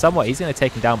going on here somewhat. He's going to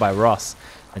take him down by Ross,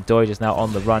 and Doid is now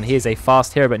on the run. He is a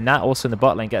fast hero, but Nat also in the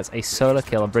bot lane gets a solo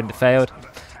kill on Brinda failed.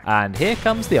 And here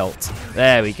comes the ult.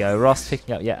 There we go. Ross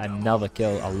picking up yet another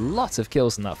kill. A lot of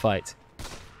kills in that fight.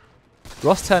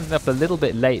 Ross turned up a little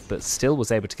bit late, but still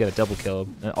was able to get a double kill.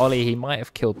 And Ollie, he might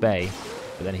have killed Bay,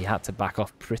 but then he had to back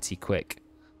off pretty quick.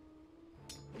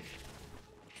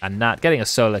 And Nat getting a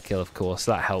solo kill, of course,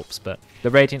 that helps, but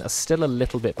the Radiant are still a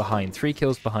little bit behind. 3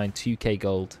 kills behind, 2k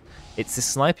gold. It's the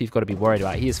sniper you've got to be worried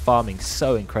about. He is farming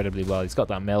so incredibly well. He's got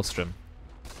that Maelstrom.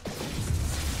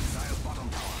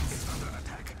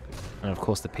 And of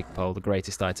course the pick pole, the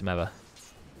greatest item ever.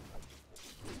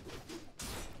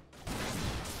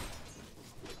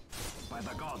 By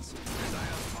the gods,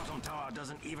 Dire's bottom tower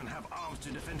doesn't even have arms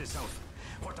to defend itself.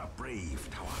 What a brave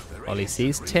tower. Ollie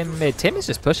sees Tim mid. Tim is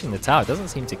just pushing the tower, doesn't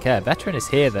seem to care. Veteran is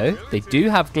here though. They do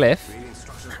have Glyph.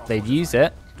 They've used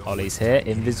it. Ollie's here,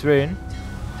 Invis rune.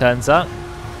 Turns up.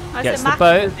 Gets the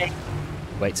boat.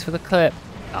 Waits for the clip.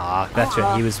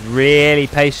 Veteran, he was really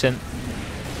patient.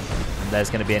 And there's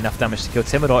going to be enough damage to kill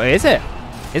Tim, or is it?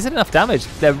 Is it enough damage?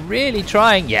 They're really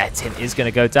trying. Yeah, Tim is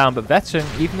going to go down, but Veteran,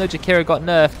 even though Jakiro got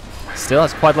nerfed, still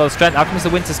has quite a lot of strength. Out comes the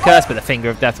Winter's Curse, but the Finger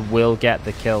of Death will get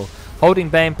the kill. Holding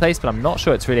Bay in place, but I'm not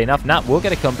sure it's really enough. Nat will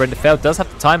get a kill. Brenda failed, does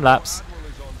have the time lapse.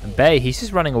 And Bay, he's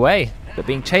just running away. But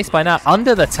being chased by Nat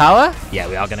under the tower? Yeah,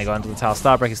 we are going to go under the tower.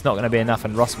 Starbreaker's not going to be enough,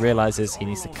 and Ross realizes he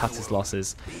needs to cut his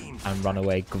losses and run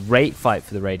away. Great fight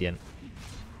for the Radiant.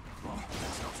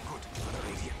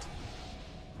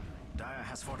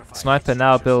 Sniper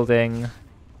now building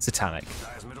Satanic.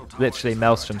 Literally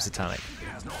Maelstrom Satanic.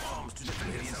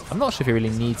 I'm not sure if he really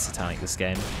needs Satanic this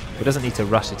game. He doesn't need to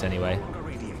rush it anyway.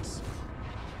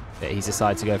 But he's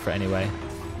decided to go for it anyway.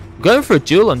 Going for a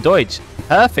duel on Deutsch.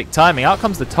 Perfect timing. Out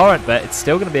comes the Torrent, but it's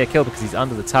still going to be a kill because he's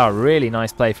under the tower. Really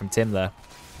nice play from Tim there.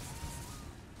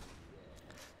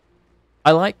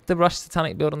 I like the rush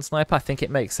Satanic build on Sniper. I think it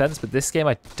makes sense, but this game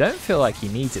I don't feel like he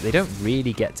needs it. They don't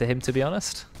really get to him, to be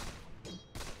honest.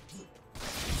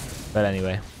 But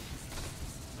anyway.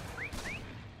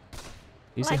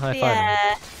 Using high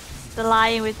five. The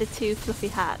lion with the 2 fluffy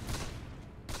hats.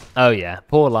 Oh yeah,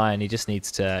 poor lion. He just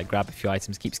needs to grab a few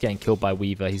items. Keeps getting killed by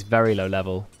Weaver. He's very low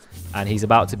level. And he's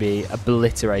about to be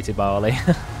obliterated by Ollie.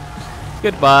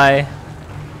 Goodbye.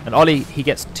 And Ollie, he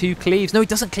gets 2 cleaves. No, he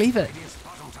doesn't cleave it.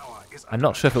 I'm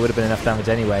not sure if it would have been enough damage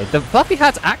anyway. The fluffy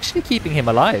hat's actually keeping him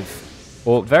alive.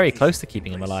 Or very close to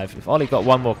keeping him alive. If Ollie got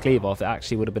 1 more cleave off, it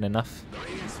actually would have been enough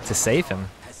to save him.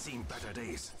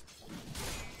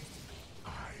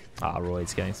 Ah,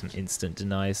 Royd's getting some instant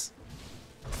denies.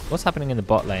 What's happening in the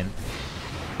bot lane?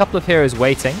 A couple of heroes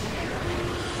waiting.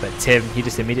 But Tim, he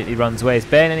just immediately runs away. Is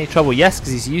Bay in any trouble? Yes,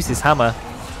 because he's used his hammer.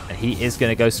 And he is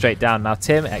going to go straight down. Now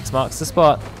Tim, X marks the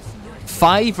spot.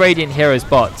 5 Radiant heroes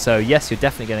bot. So yes, you're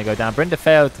definitely going to go down. Brenda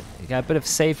failed. You got a bit of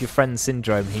save your friend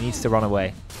syndrome. He needs to run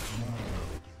away.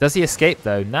 Does he escape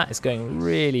though? Nat is going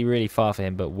really, really far for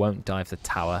him, but won't dive the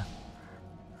tower.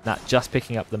 Nat just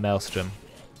picking up the Maelstrom.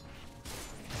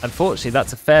 Unfortunately,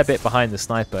 that's a fair bit behind the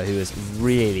Sniper, who is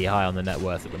really high on the net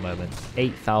worth at the moment.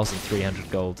 8,300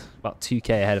 gold. About 2k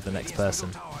ahead of the next person.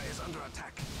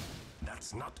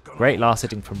 Great last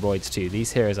hitting from Royds too.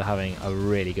 These heroes are having a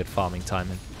really good farming time.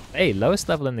 And, hey, lowest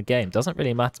level in the game. Doesn't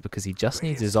really matter because he just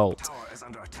needs his ult.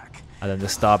 And then the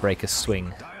Starbreaker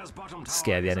swing to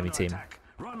scare the enemy team.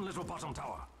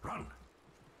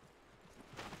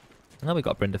 Now we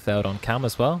got Brindefeld on cam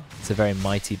as well. It's a very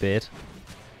mighty beard.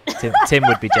 Tim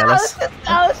would be jealous.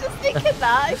 I was just thinking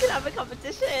that I could have a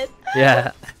competition.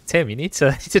 Yeah, Tim, you need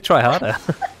to try harder.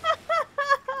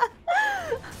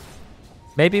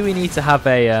 Maybe we need to have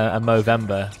a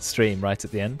Movember stream right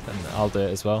at the end, and I'll do it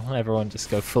as well. Everyone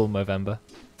just go full Movember.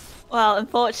 Well,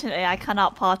 unfortunately, I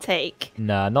cannot partake.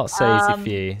 Nah, not so easy for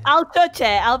you. I'll judge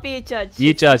it. I'll be a judge.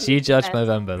 You judge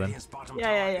Movember then.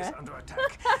 Yeah.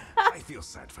 I feel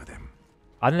sad for them.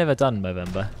 I've never done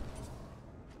Movember.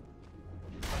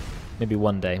 Maybe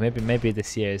one day. Maybe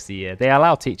this year is the year. They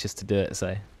allow teachers to do it,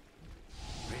 so.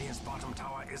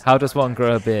 How does one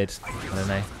grow a beard? I don't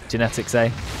know. Genetics,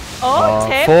 eh? Oh,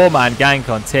 Tim. 4-man gank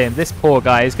on Tim. This poor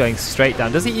guy is going straight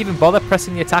down. Does he even bother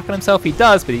pressing the attack on himself? He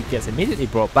does, but he gets immediately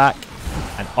brought back.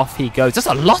 And off he goes. That's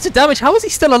a lot of damage. How is he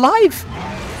still alive?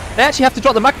 They actually have to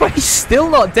drop the macro. He's still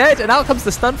not dead. And out comes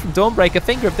the stun from Dawnbreaker.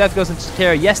 Finger of Death goes into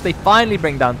Shakira. Yes, they finally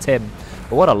bring down Tim.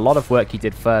 But what a lot of work he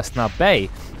did first. Now,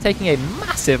 Bay taking a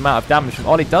massive amount of damage from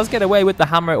Ollie. Does get away with the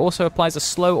hammer. It also applies a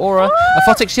slow aura. A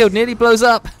Photic Shield nearly blows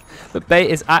up. But Bay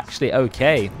is actually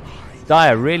okay.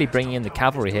 Dire really bringing in the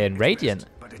cavalry here in Radiant.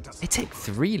 They take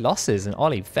 3 losses, and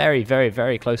Ollie very, very,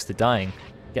 very close to dying.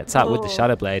 Gets out with the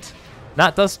Shadow Blade.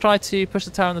 Nat does try to push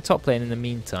the tower in the top lane in the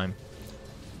meantime.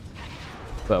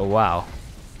 But wow.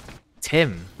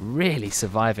 Tim really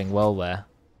surviving well there.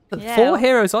 But 4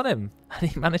 heroes on him,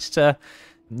 and he managed to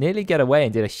nearly get away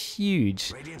and did a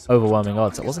huge overwhelming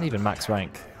odds. It wasn't even max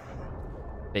rank.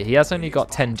 But he has only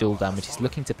got 10 dual damage. He's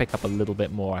looking to pick up a little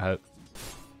bit more, I hope.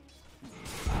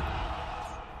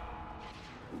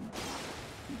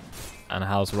 And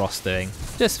how's Ross doing?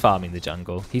 Just farming the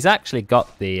jungle. He's actually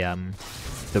got the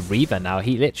Reaver now.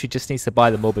 He literally just needs to buy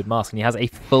the Morbid Mask, and he has a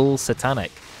full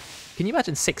Satanic. Can you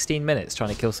imagine 16 minutes trying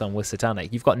to kill someone with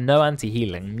Satanic? You've got no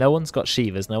anti-healing. No one's got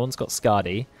Shivas. No one's got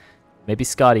Skadi. Maybe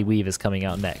Skadi Weaver's coming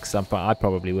out next. I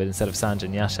probably would instead of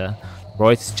Sanjin Yasha.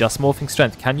 Roy's just morphing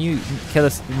strength. Can you kill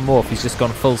us morph? He's just gone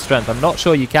full strength. I'm not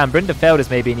sure you can. Brindefeld is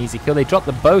maybe an easy kill. They drop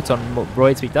the boat on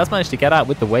Roy, but he does manage to get out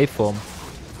with the waveform.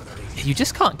 You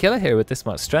just can't kill a hero with this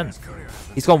much strength.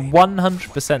 He's gone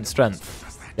 100%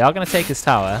 strength. They are going to take his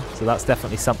tower, so that's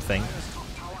definitely something.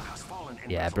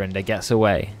 Yeah, Brenda gets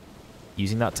away.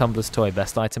 Using that Tumbler's Toy,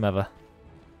 best item ever.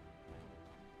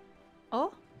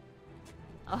 Oh.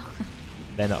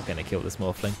 They're not going to kill this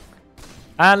Morphling.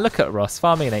 And look at Ross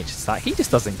farming an ancient stack. He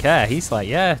just doesn't care. He's like,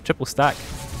 yeah, triple stack.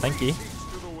 Thank you.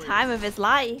 Time of his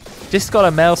life. Just got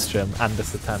a Maelstrom and a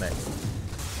Satanic.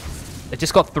 They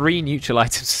just got 3 neutral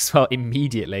items as well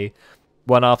immediately.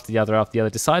 One after the other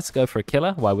Decides to go for a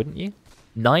killer. Why wouldn't you?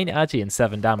 9 agi and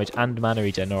 7 damage and mana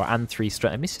regen and 3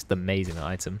 strength. I mean, it's just amazing, that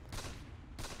item.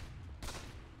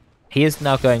 He is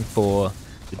now going for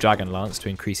the Dragon Lance to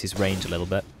increase his range a little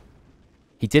bit.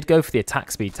 He did go for the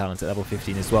attack speed talent at level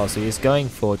 15 as well, so he is going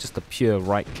for just a pure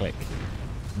right-click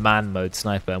man mode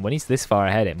sniper. And when he's this far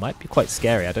ahead, it might be quite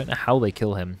scary. I don't know how they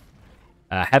kill him.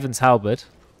 Heaven's Halberd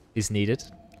is needed,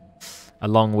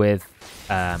 along with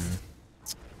a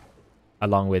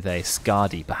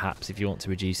Skadi, perhaps, if you want to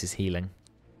reduce his healing.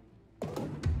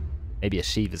 Maybe a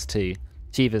Shiva's too.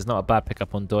 Shiva's not a bad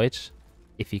pickup on Deutsch,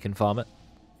 if you can farm it.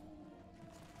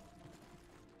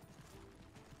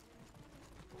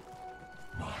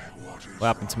 What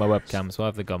happened to my webcams? Where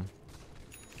have they gone?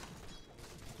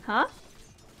 Huh?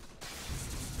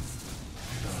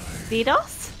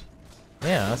 DDoS?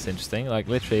 Yeah, that's interesting. Like,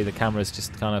 literally, the camera's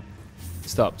just kind of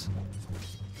stopped.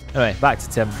 Anyway, back to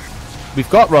Tim. We've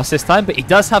got Ross this time, but he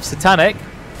does have Satanic.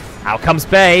 Out comes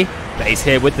Bay. Bay's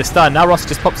here with the stun. Now Ross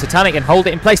just pops Satanic and hold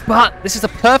it in place, but this is a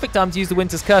perfect time to use the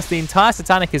Winter's Curse. The entire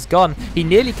Satanic is gone. He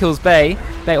nearly kills Bay.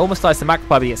 Bay almost dies to Magpie,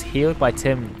 but he gets healed by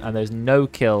Tim, and there's no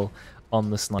kill on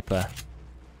the sniper.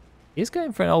 He's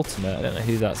going for an ultimate. I don't know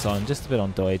who that's on. Just a bit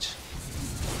on Deutsch.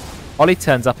 Ollie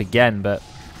turns up again, but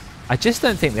I just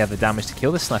don't think they have the damage to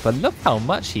kill the sniper. Look how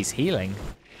much he's healing.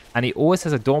 And he always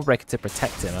has a Dawnbreaker to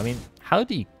protect him. I mean, how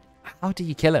do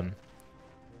you kill him?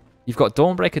 You've got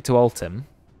Dawnbreaker to ult him.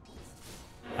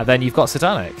 And then you've got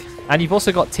Satanic. And you've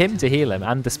also got Tim to heal him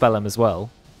and dispel him as well.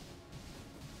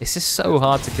 It's just so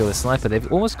hard to kill the sniper.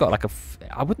 They've almost got like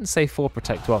I wouldn't say 4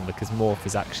 protect 1 because Morph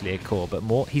is actually a core, but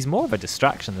he's more of a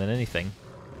distraction than anything.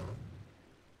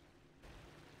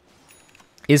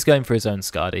 He's going for his own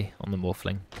Skadi on the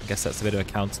Morphling. I guess that's a bit of a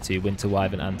counter to Winter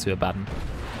Wyvern and to Abaddon.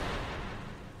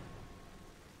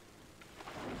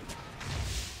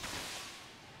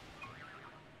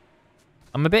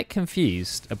 I'm a bit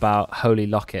confused about Holy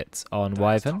Locket on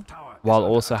Wyvern while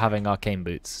also having Arcane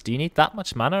Boots. Do you need that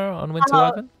much mana on Winter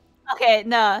Wyvern? Okay,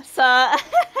 no. So,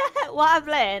 what I've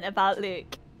learned about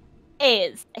Luke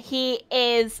is he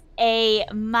is a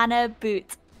mana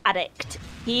boot addict.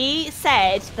 He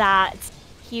said that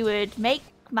he would make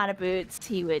mana boots,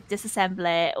 he would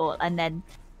disassemble it, and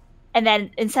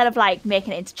then instead of like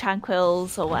making it into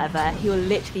tranquils or whatever, he will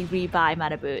literally rebuy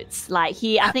mana boots. Like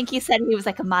I think he said he was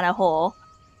like a mana whore.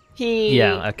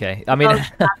 Yeah, okay. I mean,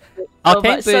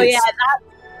 Arcane Boots. So yeah,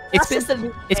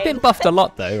 it's been buffed a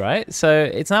lot though, right? So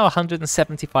it's now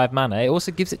 175 mana. It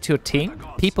also gives it to your team.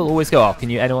 People always go, "Oh, can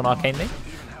you anyone arcane me?"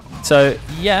 So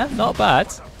yeah, not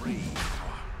bad.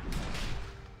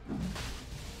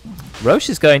 Roche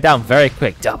is going down very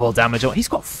quick. Double damage. He's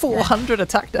got 400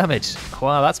 attack damage.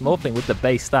 Wow, that's Morphling with the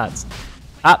base stats.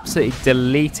 Absolutely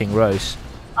deleting Roche.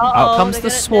 Out comes the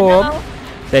swarm.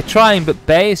 They're trying, but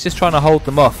Bay is just trying to hold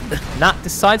them off. Nat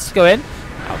decides to go in.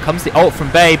 Out comes the ult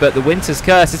from Bay, but the Winter's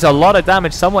Curse is a lot of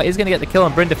damage. Someone is going to get the kill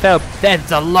on Brynda failed.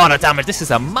 There's a lot of damage. This is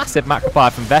a massive macro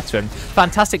fire from Veteran.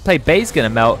 Fantastic play. Bay's going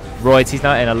to melt Royds. He's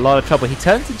now in a lot of trouble. He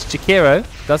turns into Jakiro.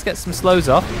 Does get some slows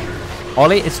off.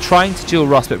 Ollie is trying to duel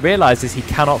Ross, but realizes he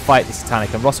cannot fight the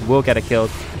Satanic, and Ross will get a kill.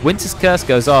 Winter's Curse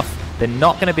goes off. They're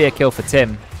not going to be a kill for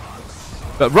Tim.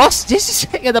 But Ross just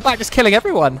sitting at the back, just killing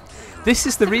everyone. This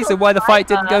is the reason why the fight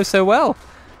didn't go so well.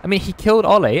 I mean, he killed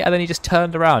Ollie, and then he just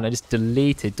turned around and just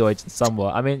deleted Deutsch and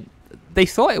Somewhat. I mean, they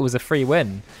thought it was a free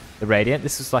win, the Radiant.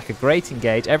 This was like a great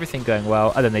engage, everything going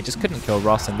well, and then they just couldn't kill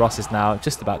Ross, and Ross is now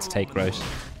just about to take Roche.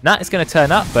 Nat is going to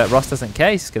turn up, but Ross doesn't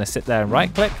care. He's going to sit there and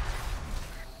right-click.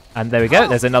 And there we go.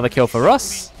 There's another kill for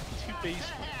Ross.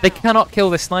 They cannot kill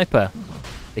this sniper.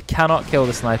 They cannot kill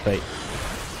the sniper.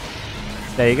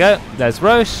 There you go. There's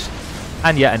Roche.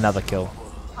 And yet another kill.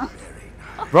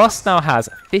 Ross now has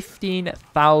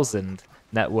 15,000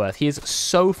 net worth. He is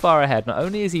so far ahead. Not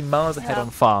only is he miles ahead on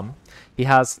farm, he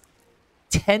has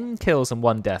 10 kills and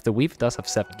 1 death. The Weaver does have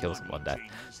 7 kills and 1 death.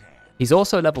 He's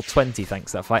also level 20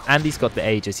 thanks to that fight, and he's got the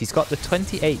Aegis. He's got the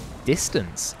 28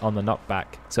 distance on the knockback,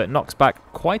 so it knocks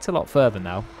back quite a lot further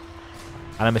now.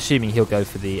 And I'm assuming he'll go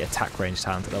for the attack range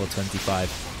talent at level 25.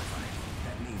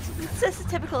 It's just a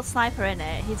typical sniper, isn't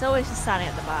it? He's always just standing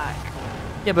at the back.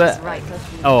 Yeah, but...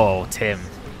 Oh, Tim.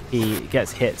 He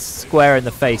gets hit square in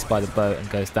the face by the bow and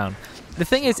goes down. The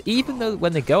thing is, even though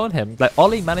when they go on him, like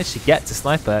Ollie managed to get to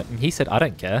Sniper, and he said, I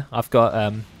don't care. I've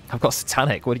got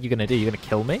Satanic. What are you going to do? You're going to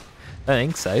kill me? I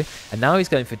don't think so. And now he's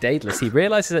going for Daedalus. He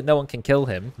realizes that no one can kill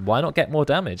him. Why not get more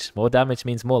damage? More damage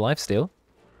means more lifesteal.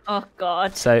 Oh,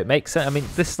 God. So it makes sense. I mean,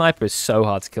 this sniper is so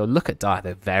hard to kill. Look at Dire.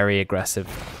 They're very aggressive.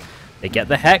 They get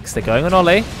the Hex. They're going on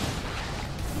Ollie.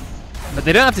 But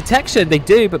they don't have detection. They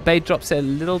do, but Bay drops it a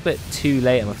little bit too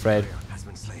late, I'm afraid.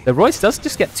 The Royce does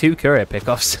just get 2 courier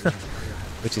pickoffs,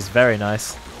 which is very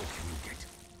nice.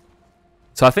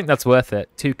 So I think that's worth it.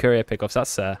 2 courier pickoffs.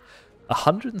 That's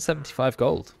 175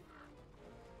 gold.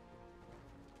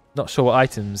 Not sure what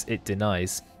items it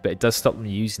denies, but it does stop them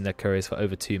using their couriers for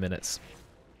over 2 minutes.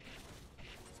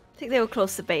 I think they were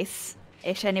close to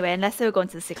base-ish anyway, unless they were going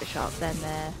to the secret shop, then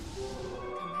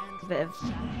a bit of...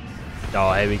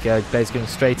 Oh, here we go. Bay's going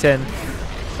straight in.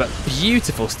 But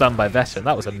beautiful stun by Veteran.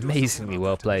 That was amazingly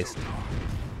well placed.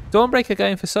 Dawnbreaker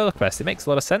going for Solar Crest. It makes a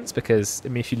lot of sense because, I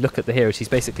mean, if you look at the hero, she's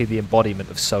basically the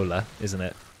embodiment of Solar, isn't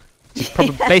it? She's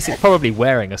probably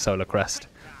wearing a Solar Crest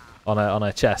on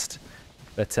her chest.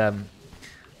 But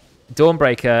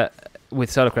Dawnbreaker with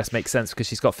Solar Crest makes sense because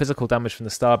she's got physical damage from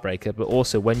the Starbreaker, but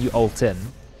also when you ult in,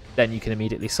 then you can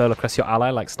immediately Solar Crest your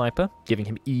ally like Sniper, giving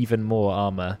him even more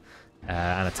armor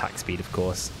and attack speed, of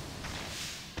course.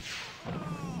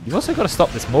 You've also got to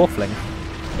stop this morphling.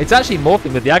 It's actually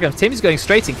morphling with the Aghanim. Tim's going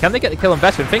straight in. Can they get the kill on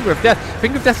Veteran? Finger of Death.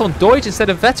 Finger of Death on Doige instead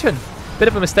of Veteran. Bit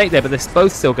of a mistake there, but they're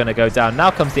both still going to go down. Now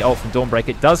comes the ult from Dawnbreaker.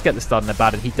 It does get the stun in the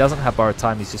bad, and he doesn't have borrowed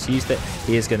time. He's just used it.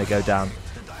 He is going to go down.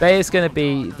 Bay is going to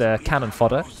be the cannon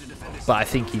fodder, but I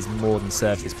think he's more than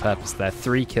served his purpose there.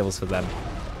 3 kills for them.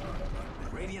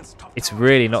 It's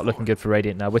really not looking good for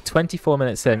Radiant now. We're 24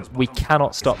 minutes in. We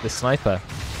cannot stop this sniper.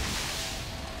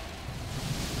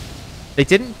 They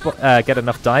didn't get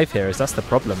enough dive heroes. That's the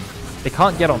problem. They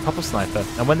can't get on top of Sniper,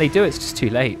 and when they do, it's just too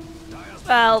late.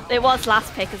 Well, it was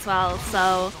last pick as well,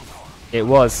 so... It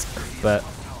was, but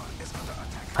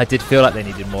I did feel like they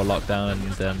needed more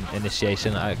lockdown and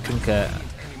initiation. I concur.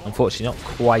 Unfortunately, not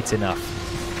quite enough.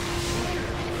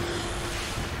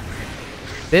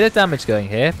 Bit of damage going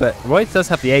here, but Roy does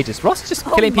have the Aegis. Ross just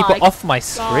killing people off my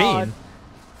screen.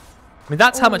 I mean,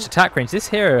 that's how much attack range. This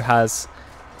hero has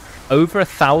over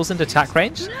 1,000 attack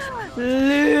range.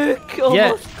 Luke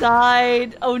almost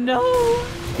died. Oh no.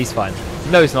 He's fine.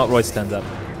 No, he's not. Royce turns up.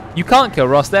 You can't kill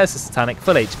Ross. There's the Satanic.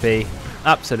 Full HP.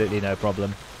 Absolutely no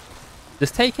problem.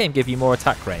 Does Take Aim give you more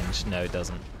attack range? No, it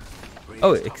doesn't.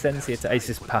 Oh, it extends the attack. It's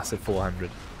just passive 400.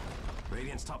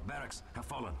 Radiant's top barracks have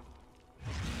fallen.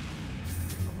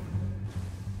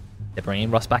 They're bringing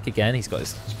Ross back again. He's got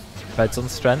his Reds on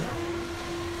strength.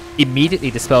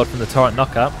 Immediately dispelled from the Torrent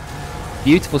knockup.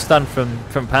 Beautiful stun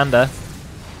from Panda.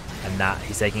 And that,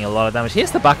 he's taking a lot of damage.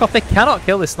 Here's the back off. They cannot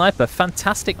kill this sniper.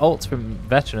 Fantastic ults from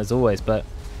Veteran as always, but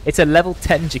it's a level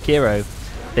 10 Jakiro.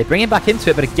 They bring him back into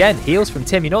it, but again, heals from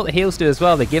Tim. You know what the heals do as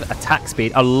well? They give attack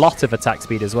speed, a lot of attack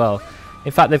speed as well.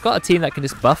 In fact, they've got a team that can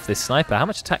just buff this sniper. How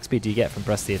much attack speed do you get from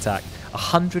Press the Attack?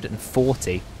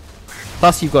 140.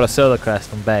 Plus, you've got a Solar Crest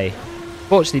from Bay.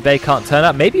 Fortunately, Bay can't turn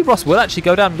up. Maybe Ross will actually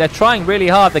go down. They're trying really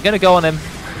hard. They're going to go on him.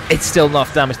 It's still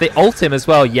enough damage. They ult him as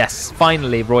well. Yes,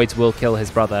 finally, Roids will kill his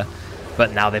brother.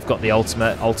 But now they've got the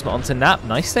ultimate onto Nap.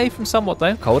 Nice save from Somewhat,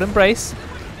 though. Cold Embrace.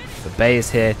 But Bay is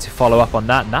here to follow up on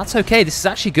that, and that's okay. This is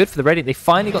actually good for the Radiant. They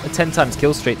finally got the 10 times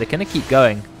kill streak. They're going to keep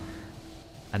going.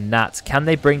 And Nat, can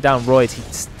they bring down Roids? He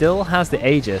still has the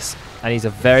Aegis, and he's a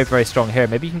very, very strong hero.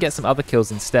 Maybe you can get some other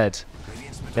kills instead.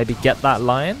 Maybe get that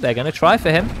Lion. They're going to try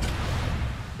for him.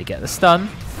 They get the stun.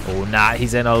 Oh, Nat,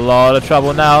 he's in a lot of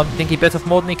trouble now. I think he bit off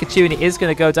more than he could chew, and he is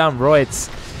going to go down Roids.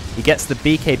 He gets the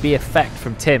BKB effect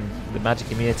from Tim, the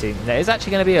Magic Immunity. There is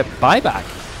actually going to be a buyback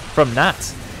from Nat.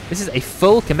 This is a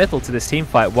full committal to this team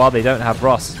fight while they don't have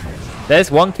Ross.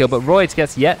 There's one kill, but Roids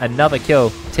gets yet another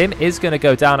kill. Tim is going to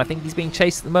go down. I think he's being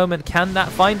chased at the moment. Can Nat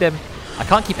find him? I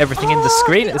can't keep everything in the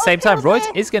screen at the same time. Roids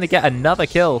is going to get another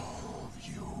kill.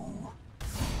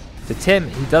 To Tim,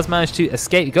 he does manage to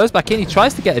escape. He goes back in. He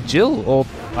tries to get a Jill, or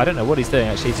I don't know what he's doing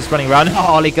actually. He's just running around.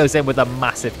 Oh, he goes in with a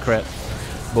massive crit.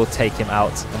 Will take him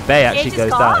out. And Bay actually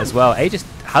goes down as well. Aegis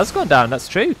has gone down. That's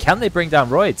true. Can they bring down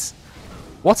Roids?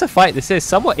 What a fight this is.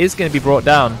 Somewhat is going to be brought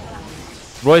down.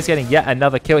 Roy's getting yet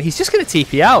another kill. He's just going to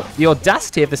TP out. The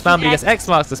audacity of this man, but he gets X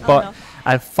marks the spot. Oh, no.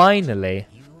 And finally,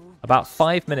 about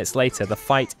 5 minutes later, the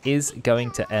fight is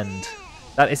going to end.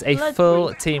 That is a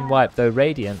full team wipe, though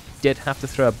Radiant did have to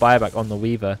throw a buyback on the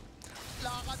Weaver.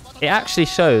 It actually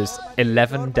shows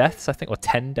 11 deaths, I think, or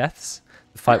 10 deaths.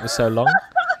 The fight was so long.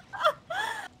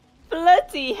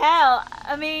 Bloody hell.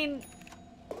 I mean,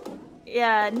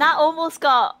 yeah, Nat almost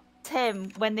got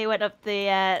Tim when they went up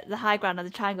the high ground of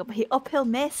the triangle, but he uphill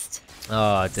missed.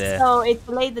 Oh dear. So it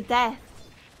delayed the death,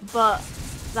 but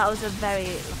that was a very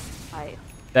long fight.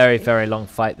 Very, very long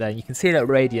fight there. You can see that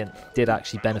Radiant did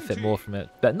actually benefit more from it,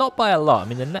 but not by a lot. I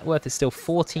mean, the net worth is still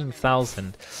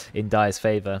 14,000 in Dire's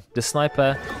favour. The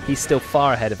sniper, he's still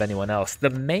far ahead of anyone else. The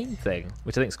main thing,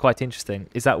 which I think is quite interesting,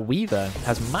 is that Weaver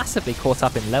has massively caught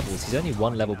up in levels. He's only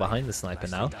 1 level behind the sniper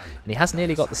now, and he has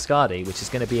nearly got the Skadi, which is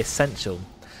going to be essential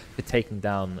for taking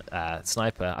down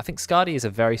Sniper. I think Skadi is a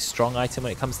very strong item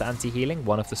when it comes to anti-healing,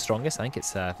 one of the strongest. I think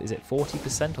it's, is it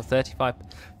 40% or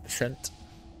 35%?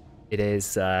 It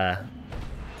is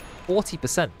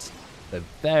 40%. So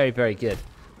very, very good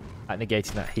at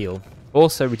negating that heal.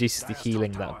 Also reduces the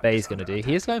healing that Bay's going to do.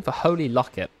 He is going for Holy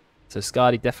Locket. So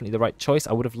Skadi definitely the right choice.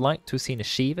 I would have liked to have seen a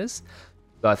Shivas,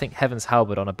 but I think Heaven's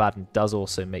Halberd on a Baden does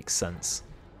also make sense.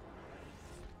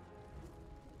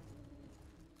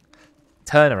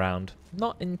 Turnaround.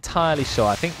 Not entirely sure.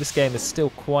 I think this game is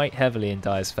still quite heavily in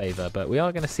Dire's favour, but we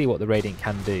are going to see what the Radiant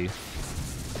can do.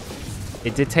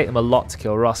 It did take them a lot to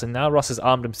kill Ross, and now Ross has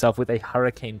armed himself with a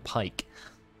Hurricane Pike.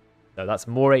 So that's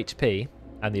more HP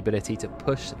and the ability to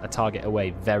push a target away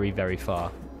very, very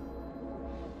far.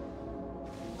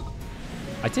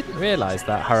 I didn't realise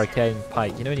that Hurricane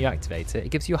Pike, you know when you activate it,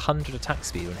 it gives you 100 attack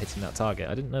speed when hitting that target.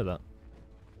 I didn't know that.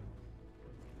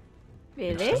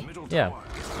 Really? Yeah.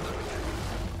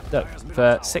 Look,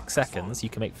 for 6 seconds, you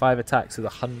can make 5 attacks with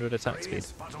 100 attack speed.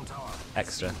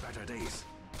 Extra.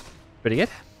 Pretty good.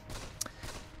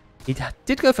 He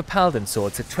did go for Paladin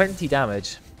Sword, so 20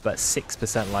 damage, but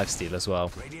 6% lifesteal as well.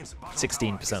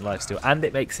 16% lifesteal, and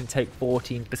it makes him take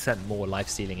 14% more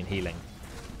lifestealing and healing.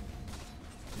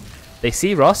 They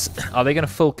see Ross. Are they going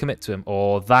to full commit to him?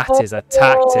 Or that is a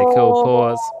tactical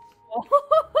pause.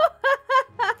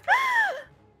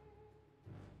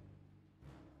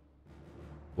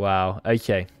 Wow,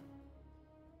 okay.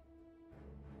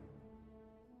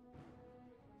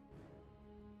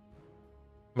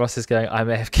 Ross is going, I'm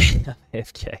AFK, I'm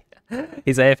AFK.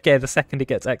 He's AFK the second he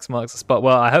gets X marks the spot.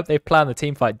 Well, I hope they've planned the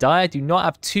team fight. Dire do not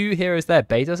have 2 heroes there.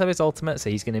 Bay does have his ultimate, so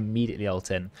he's going to immediately ult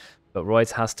in. But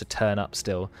Royds has to turn up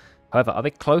still. However, are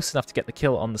they close enough to get the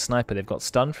kill on the sniper? They've got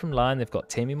stun from Lion, they've got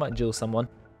Tim who might duel someone.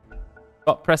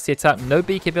 Got press the attack, no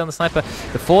BKB on the sniper.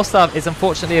 The 4-star is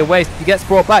unfortunately a waste. He gets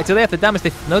brought back. Do they have the damage?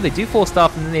 No, they do 4-star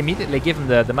and then they immediately give him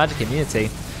the magic immunity.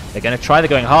 They're going to try, they're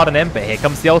going hard on him, but here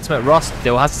comes the ultimate. Ross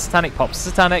still has the Satanic, pops the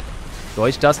Satanic.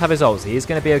 Deutsch does have his ults, he is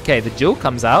going to be okay. The duel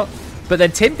comes out, but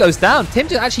then Tim goes down. Tim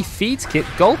just actually feeds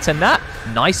Galt and that.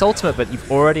 Nice ultimate, but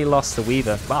you've already lost the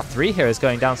Weaver. Wow, 3 heroes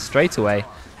going down straight away.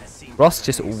 Ross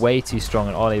just way too strong,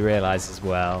 and Ollie realizes,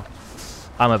 well,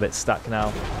 I'm a bit stuck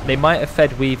now. They might have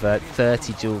fed Weaver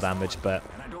 30 duel damage, but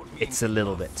it's a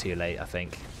little bit too late, I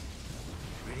think.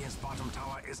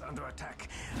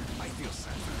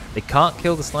 They can't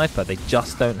kill the sniper, they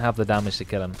just don't have the damage to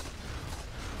kill him.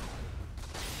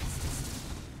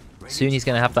 Soon he's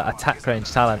going to have that attack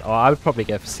range talent. Or I would probably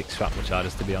go for 6 shrapnel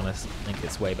charges, to be honest. I think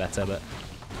it's way better, but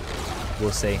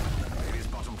we'll see.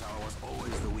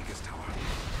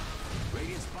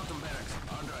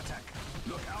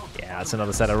 Yeah, that's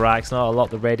another set of racks. Not a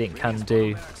lot the Radiant can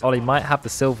do. Ollie might have the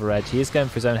Silver Edge. He is going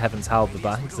for his own Heaven's Halberd,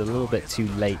 but I think it's a little bit too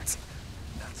late.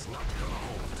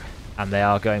 And they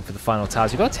are going for the final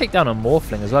towers. You've got to take down a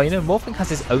Morphling as well. You know, Morphling has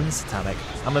his own Satanic.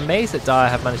 I'm amazed that Dire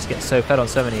have managed to get so fed on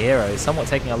so many heroes. Somewhat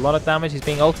taking a lot of damage. He's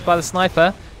being ulted by the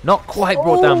sniper. Not quite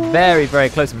brought down. Very, very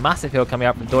close. Massive heal coming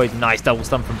out from Doid. Nice double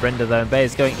stun from Brinda though. And Bay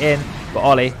is going in. But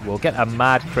Ollie will get a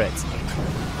mad crit.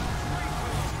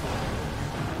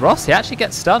 Ross, he actually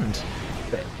gets stunned.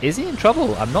 But is he in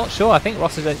trouble? I'm not sure. I think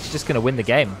Ross is actually just going to win the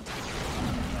game.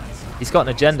 He's got an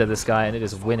agenda, this guy, and it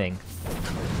is winning.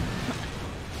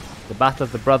 The battle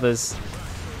of the brothers.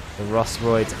 The Ross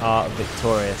Roids are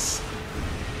victorious.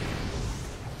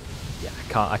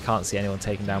 Yeah, I can't see anyone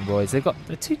taking down Roids.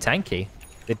 They're too tanky.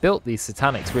 They built these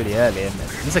Satanics really early, and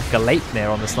there's a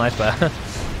Galeipnir on the sniper.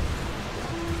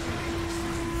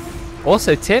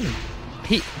 Also, Tim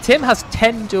has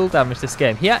 10 dual damage this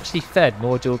game. He actually fed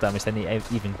more dual damage than he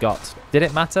even got. Did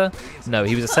it matter? No,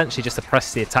 he was essentially just a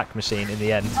press the attack machine in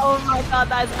the end. Oh my god,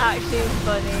 that's actually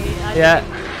funny. Yeah.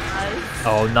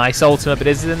 Oh, nice ultimate, but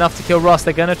is it enough to kill Ross?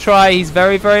 They're going to try. He's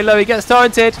very, very low. He gets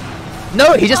torrented.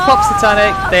 No, he just pops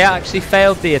Satanic. They actually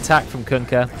failed the attack from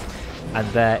Kunkka. And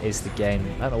there is the game.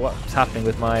 I don't know what's happening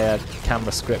with my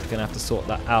camera script. Going to have to sort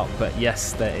that out. But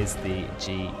yes, there is the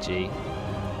GG.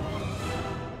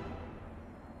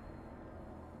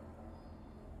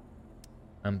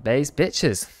 And Bay's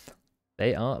bitches.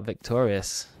 They are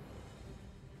victorious.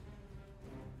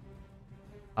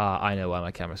 Ah, I know why my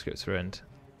camera script's ruined.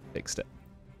 Fixed it.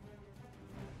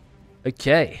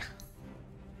 Okay.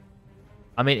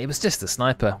 I mean, it was just a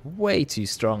sniper. Way too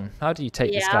strong. How do you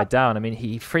take this guy down? I mean,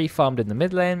 he free farmed in the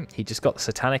mid lane. He just got the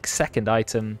Satanic second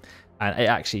item. And it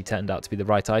actually turned out to be the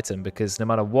right item because no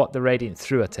matter what the Radiant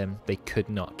threw at him, they could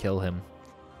not kill him.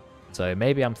 So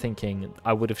maybe I'm thinking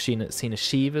I would have seen a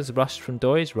Shivas rushed from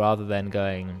Doige rather than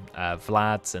going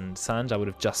Vlad's and Sanj. I would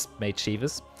have just made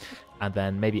Shivas. And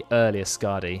then maybe earlier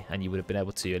Skadi, and you would have been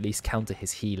able to at least counter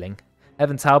his healing.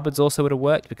 Heaven's Halberds also would have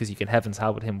worked because you can Heaven's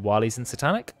Halberd him while he's in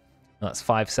Satanic. That's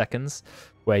 5 seconds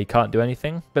where he can't do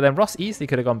anything. But then Ross easily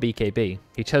could have gone BKB.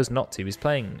 He chose not to. He's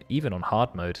playing even on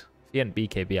hard mode. If he hadn't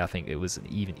BKB, I think it was an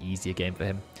even easier game for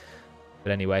him.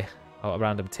 But anyway, a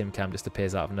random Tim Cam just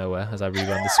appears out of nowhere as I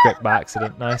rerun the script by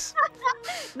accident. Nice.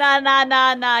 Nah.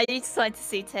 You just wanted to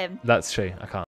see Tim. That's true. I can't.